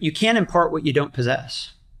 you can't impart what you don't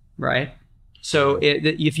possess, right? So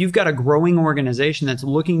if you've got a growing organization that's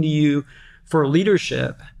looking to you for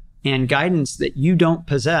leadership and guidance that you don't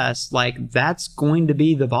possess, like, that's going to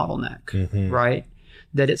be the bottleneck, right?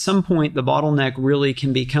 That at some point the bottleneck really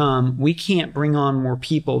can become, we can't bring on more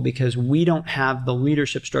people because we don't have the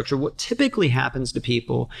leadership structure. What typically happens to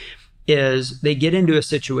people is they get into a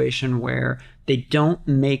situation where they don't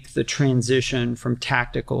make the transition from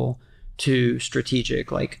tactical to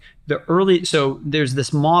strategic. Like so there's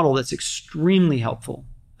this model that's extremely helpful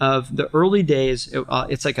of the early days.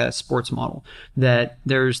 It's like a sports model, that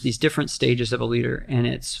there's these different stages of a leader, and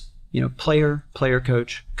it's, player,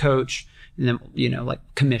 coach, and then, like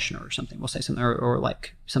commissioner or something. We'll say something, or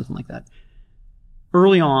like something like that.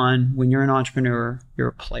 Early on, when you're an entrepreneur, you're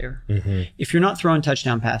a player. If you're not throwing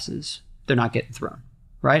touchdown passes, they're not getting thrown,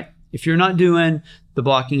 right? If you're not doing the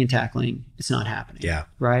blocking and tackling, it's not happening. Yeah.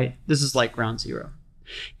 Right? This is like ground zero.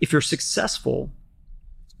 If you're successful,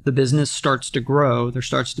 the business starts to grow, there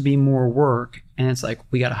starts to be more work, and it's like,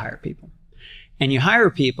 we got to hire people. And you hire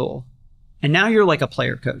people, and now you're like a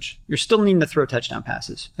player coach. You're still needing to throw touchdown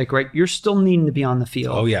passes. Like, right? You're still needing to be on the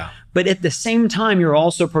field. Oh, yeah. But at the same time, you're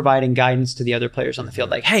also providing guidance to the other players on the field.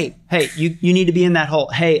 Like, hey, you need to be in that hole.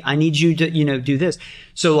 Hey, I need you to, do this.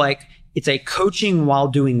 So like, it's a coaching while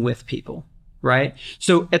doing with people, right?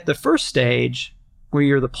 So at the first stage, where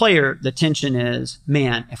you're the player, the tension is,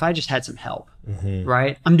 man, if I just had some help,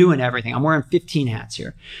 right? I'm doing everything. I'm wearing 15 hats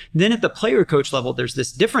here. Then at the player coach level, there's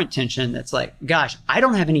this different tension that's like, gosh, I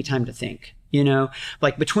don't have any time to think,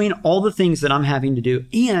 like between all the things that I'm having to do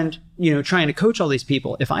and, trying to coach all these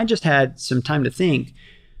people, if I just had some time to think,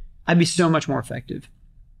 I'd be so much more effective.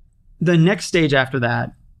 the next stage after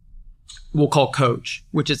that, we'll call coach,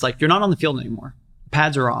 which is like, you're not on the field anymore.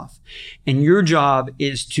 Pads are off. And your job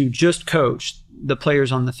is to just coach the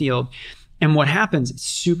players on the field. And what happens, it's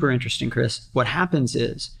super interesting, Chris. What happens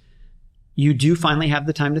is you do finally have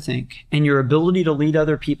the time to think, and your ability to lead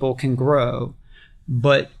other people can grow.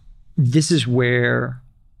 But this is where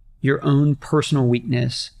your own personal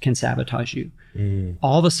weakness can sabotage you.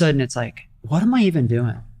 All of a sudden, it's like, what am I even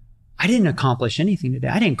doing? I didn't accomplish anything today.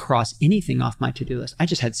 I didn't cross anything off my to-do list. I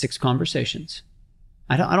just had 6 conversations.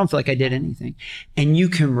 I don't feel like I did anything. And you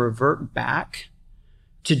can revert back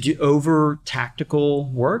to do over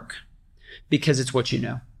tactical work because it's what you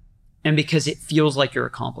know. And because it feels like you're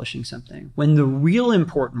accomplishing something. When the real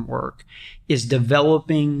important work is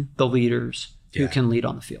developing the leaders who can lead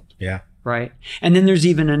on the field. Yeah. Right. And then there's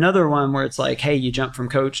even another one where it's like, hey, you jump from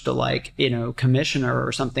coach to like, commissioner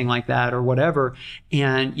or something like that or whatever.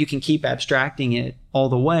 And you can keep abstracting it all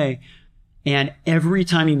the way. And every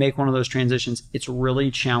time you make one of those transitions, it's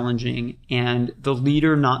really challenging. And the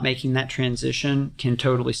leader not making that transition can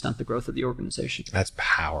totally stunt the growth of the organization. That's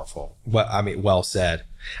powerful. Well said.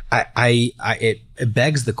 It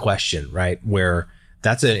begs the question, right? Where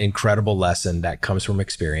that's an incredible lesson that comes from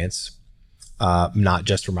experience. Not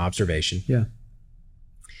just from observation. Yeah.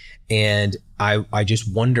 And I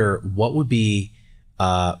just wonder what would be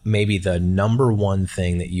maybe the number one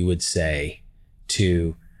thing that you would say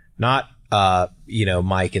to not,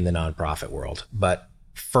 Mike in the nonprofit world, but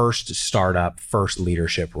first startup, first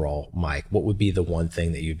leadership role, Mike, what would be the one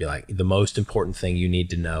thing that you'd be like, the most important thing you need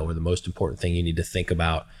to know, or the most important thing you need to think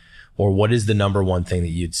about, or what is the number one thing that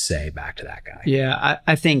you'd say back to that guy? Yeah,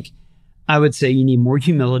 I think I would say you need more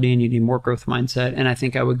humility and you need more growth mindset. And I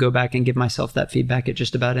think I would go back and give myself that feedback at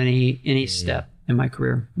just about any step in my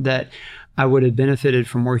career, that I would have benefited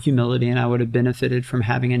from more humility and I would have benefited from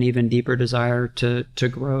having an even deeper desire to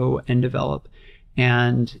grow and develop.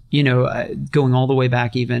 And, going all the way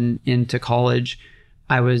back even into college,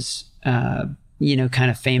 I was, kind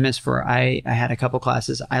of famous for, I had a couple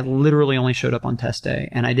classes. I literally only showed up on test day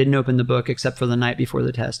and I didn't open the book except for the night before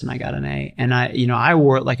the test, and I got an A. And I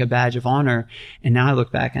wore it like a badge of honor. And now I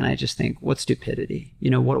look back and I just think, what stupidity,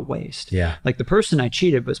 what a waste. Yeah. Like the person I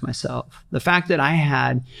cheated was myself. The fact that I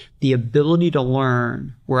had the ability to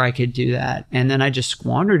learn where I could do that. And then I just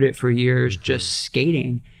squandered it for years, just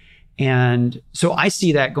skating. And so I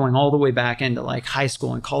see that going all the way back into like high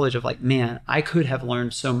school and college of like, man, I could have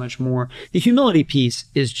learned so much more. The humility piece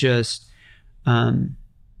is just developing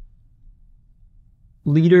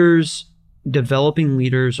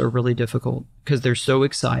leaders are really difficult because they're so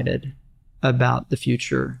excited about the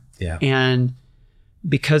future. Yeah. And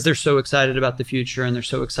because they're so excited about the future and they're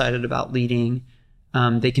so excited about leading,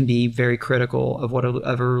 they can be very critical of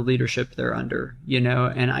whatever leadership they're under,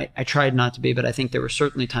 and I tried not to be, but I think there were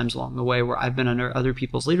certainly times along the way where I've been under other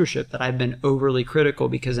people's leadership that I've been overly critical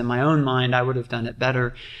because in my own mind, I would have done it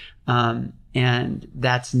better. And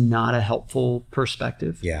that's not a helpful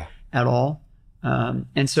perspective at all.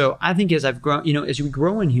 And so I think as I've grown, as we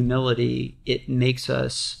grow in humility, it makes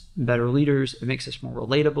us better leaders. It makes us more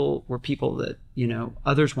relatable. We're people that,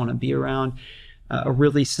 others want to be around. A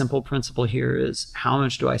really simple principle here is how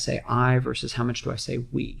much do I say I versus how much do I say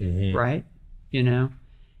we, right?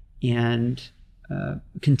 And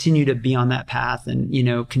continue to be on that path and,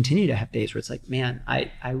 continue to have days where it's like, man, I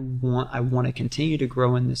want to continue to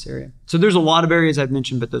grow in this area. So there's a lot of areas I've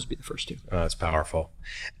mentioned, but those would be the first two. Oh, that's powerful.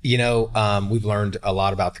 We've learned a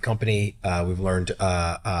lot about the company. We've learned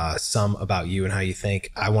some about you and how you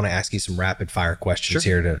think. I want to ask you some rapid fire questions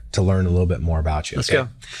here to learn a little bit more about you. Let's go.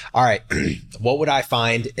 All right. What would I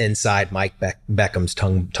find inside Mike Beckham's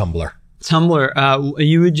tumbler? Tumbler,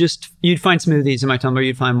 you'd find smoothies in my tumbler.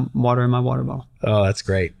 You'd find water in my water bottle. Oh, that's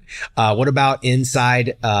great. What about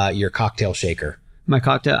inside your cocktail shaker? My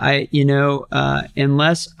cocktail,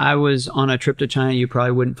 unless I was on a trip to China, you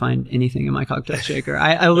probably wouldn't find anything in my cocktail shaker.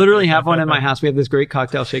 I literally have one in my house. We have this great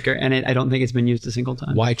cocktail shaker, and I don't think it's been used a single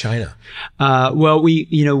time. Why China? Well,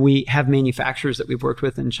 we have manufacturers that we've worked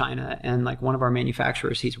with in China, and like one of our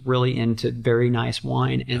manufacturers, he's really into very nice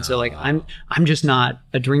wine, and so like I'm just not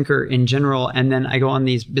a drinker in general. And then I go on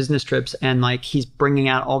these business trips, and like he's bringing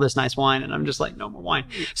out all this nice wine, and I'm just like, no more wine.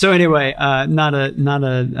 So anyway, not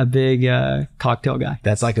a big cocktail guy.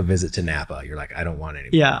 That's like a visit to Napa. You're like, I don't want any.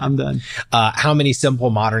 Yeah, I'm done. How many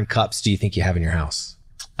simple modern cups do you think you have in your house?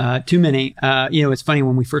 too many. It's funny,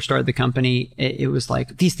 when we first started the company, it was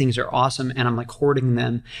like, these things are awesome, and I'm like hoarding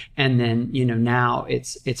them. And then, now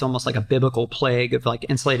it's almost like a biblical plague of like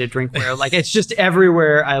insulated drinkware. Like it's just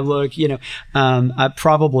everywhere I look.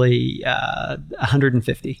 Probably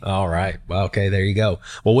 150. All right. Well, okay, there you go.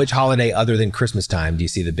 Well, which holiday other than Christmas time do you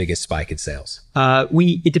see the biggest spike in sales?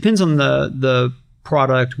 It depends on the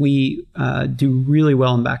product. We do really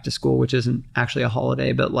well in back to school, which isn't actually a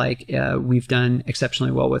holiday, but like we've done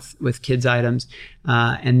exceptionally well with kids items,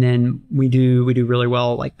 and then we do really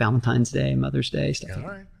well like Valentine's Day, Mother's Day, stuff. All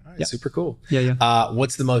right. Yeah. Super cool. Yeah.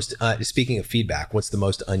 What's the most, speaking of feedback, what's the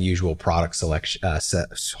most unusual product selection?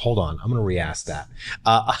 Hold on. I'm going to re-ask that.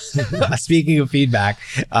 Speaking of feedback,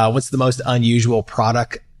 what's the most unusual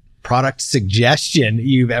product suggestion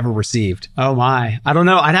you've ever received? Oh my, I don't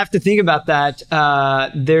know. I'd have to think about that. I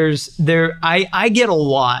get a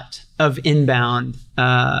lot of inbound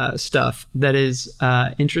stuff that is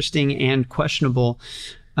interesting and questionable.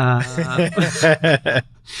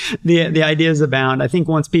 The ideas abound. I think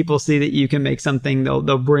once people see that you can make something,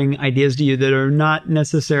 they'll bring ideas to you that are not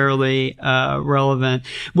necessarily relevant.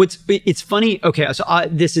 It's funny. Okay, so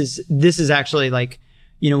this is actually like,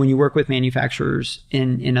 when you work with manufacturers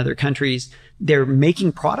in other countries, they're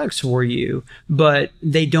making products for you, but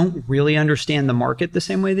they don't really understand the market the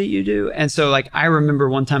same way that you do. And so like, I remember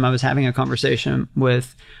one time I was having a conversation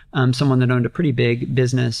with someone that owned a pretty big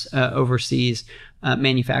business overseas,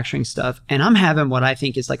 manufacturing stuff. And I'm having what I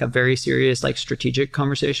think is like a very serious, like strategic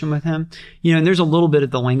conversation with him, and there's a little bit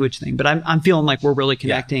of the language thing, but I'm feeling like we're really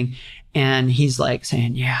connecting. Yeah. And he's like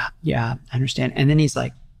saying, yeah, I understand. And then he's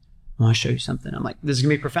like, I want to show you something. I'm like, this is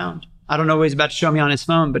gonna be profound. I don't know what he's about to show me on his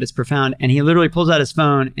phone, but it's profound. And he literally pulls out his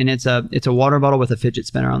phone, and it's a water bottle with a fidget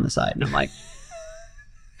spinner on the side. And I'm like,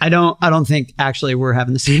 I don't think actually we're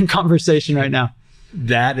having the same conversation right now.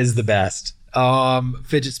 That is the best.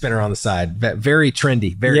 Fidget spinner on the side. Very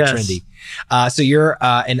trendy. Very trendy. So you're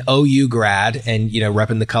an OU grad and,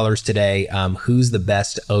 repping the colors today. Who's the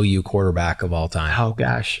best OU quarterback of all time? Oh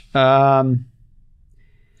gosh.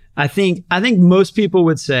 I think most people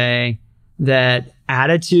would say that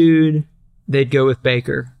attitude, they'd go with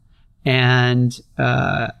Baker. And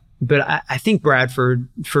but I think Bradford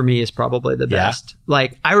for me is probably the best.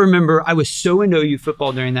 Like I remember I was so into OU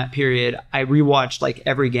football during that period. I rewatched like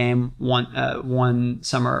every game one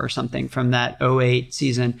summer or something from that 2008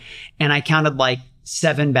 season, and I counted like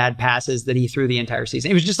 7 bad passes that he threw the entire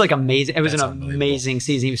season. It was just like amazing. It was an amazing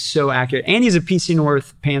season. He was so accurate, and he's a PC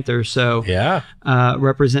North Panther. So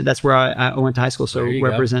that's where I went to high school. So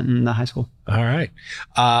representing the high school. All right.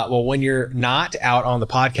 Well, when you're not out on the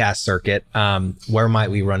podcast circuit, where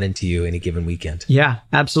might we run into you any given weekend? Yeah,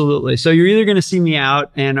 absolutely. So you're either going to see me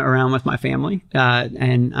out and around with my family,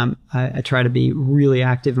 and I try to be really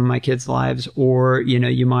active in my kids' lives, or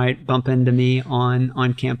you might bump into me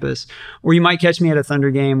on campus, or you might catch me at a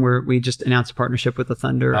Thunder game where we just announced a partnership with the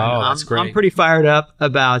Thunder. Oh, that's great. I'm pretty fired up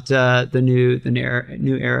about the new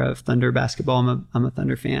era of Thunder basketball. I'm a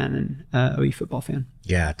Thunder fan and OU football fan.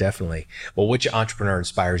 Yeah, definitely. Well, which entrepreneur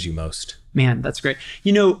inspires you most? Man, that's great.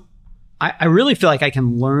 I really feel like I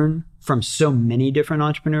can learn from so many different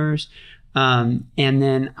entrepreneurs. And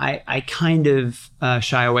then I kind of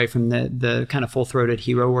shy away from the kind of full-throated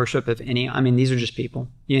hero worship of any. I mean, these are just people,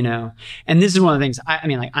 And this is one of the things. I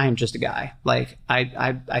am just a guy. Like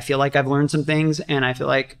I feel like I've learned some things, and I feel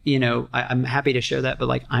like I'm happy to share that. But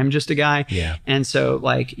like I'm just a guy. Yeah. And so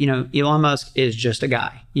like Elon Musk is just a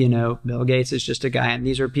guy. Bill Gates is just a guy, and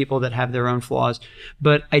these are people that have their own flaws.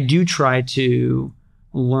 But I do try to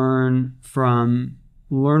learn from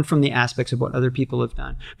the aspects of what other people have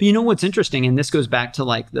done. But what's interesting, and this goes back to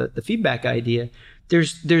like the feedback idea,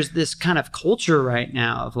 there's this kind of culture right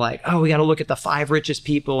now of like, oh, we got to look at the 5 richest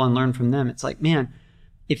people and learn from them. It's like, man,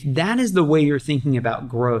 if that is the way you're thinking about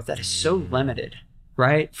growth, that is so limited,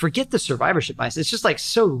 right? Forget the survivorship bias. It's just like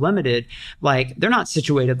so limited. Like they're not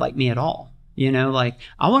situated like me at all. Like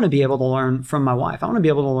I want to be able to learn from my wife. I want to be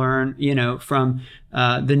able to learn, from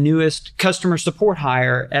the newest customer support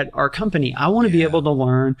hire at our company. I want to be able to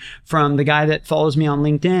learn from the guy that follows me on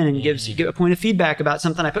LinkedIn and gives a point of feedback about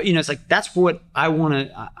something I put. It's like that's what I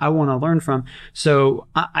want to learn from. So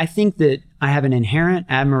I think that I have an inherent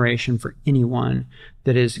admiration for anyone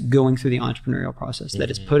that is going through the entrepreneurial process, that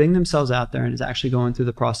is putting themselves out there and is actually going through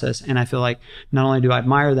the process. And I feel like not only do I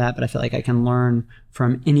admire that, but I feel like I can learn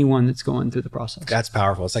from anyone that's going through the process. That's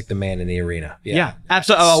powerful. It's like the man in the arena. Yeah,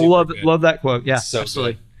 absolutely. I love that quote. Yeah, so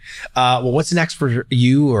absolutely. Good. Well, what's next for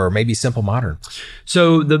you, or maybe Simple Modern?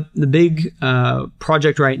 So the big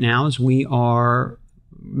project right now is we are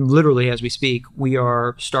literally as we speak, we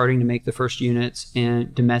are starting to make the first units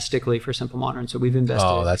domestically for Simple Modern. So we've invested.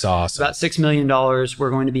 Oh, that's awesome. About $6 million. We're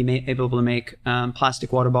going to be able to make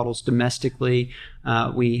plastic water bottles domestically.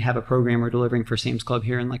 We have a program we're delivering for Sam's Club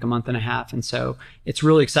here in like a month and a half. And so it's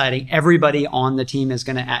really exciting. Everybody on the team is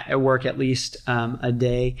going to work at least a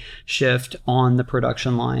day shift on the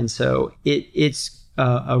production line. So it's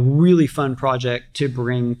a really fun project to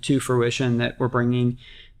bring to fruition, that we're bringing,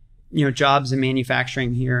 jobs in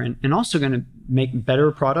manufacturing here, and also going to make better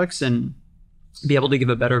products and be able to give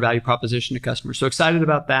a better value proposition to customers. So excited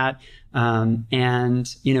about that.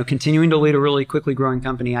 And, continuing to lead a really quickly growing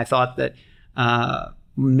company. I thought that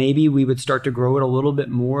maybe we would start to grow at a little bit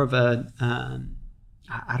more of a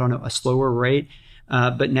slower rate.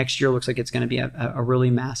 But next year looks like it's going to be a really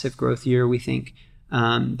massive growth year. We think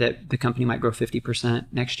that the company might grow 50%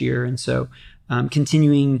 next year. And so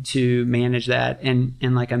continuing to manage that. And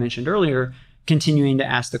like I mentioned earlier, continuing to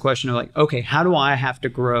ask the question of like, okay, how do I have to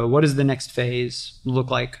grow? What does the next phase look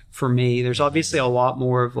like for me? There's obviously a lot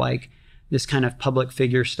more of like this kind of public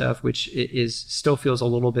figure stuff, which still feels a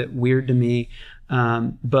little bit weird to me.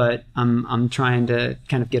 But I'm trying to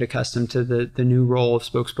kind of get accustomed to the new role of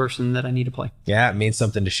spokesperson that I need to play. Yeah, it means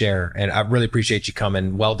something to share. And I really appreciate you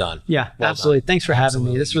coming. Well done. Yeah, well absolutely. Done. Thanks for having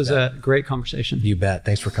me. This You was bet. a great conversation. You bet.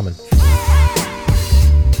 Thanks for coming.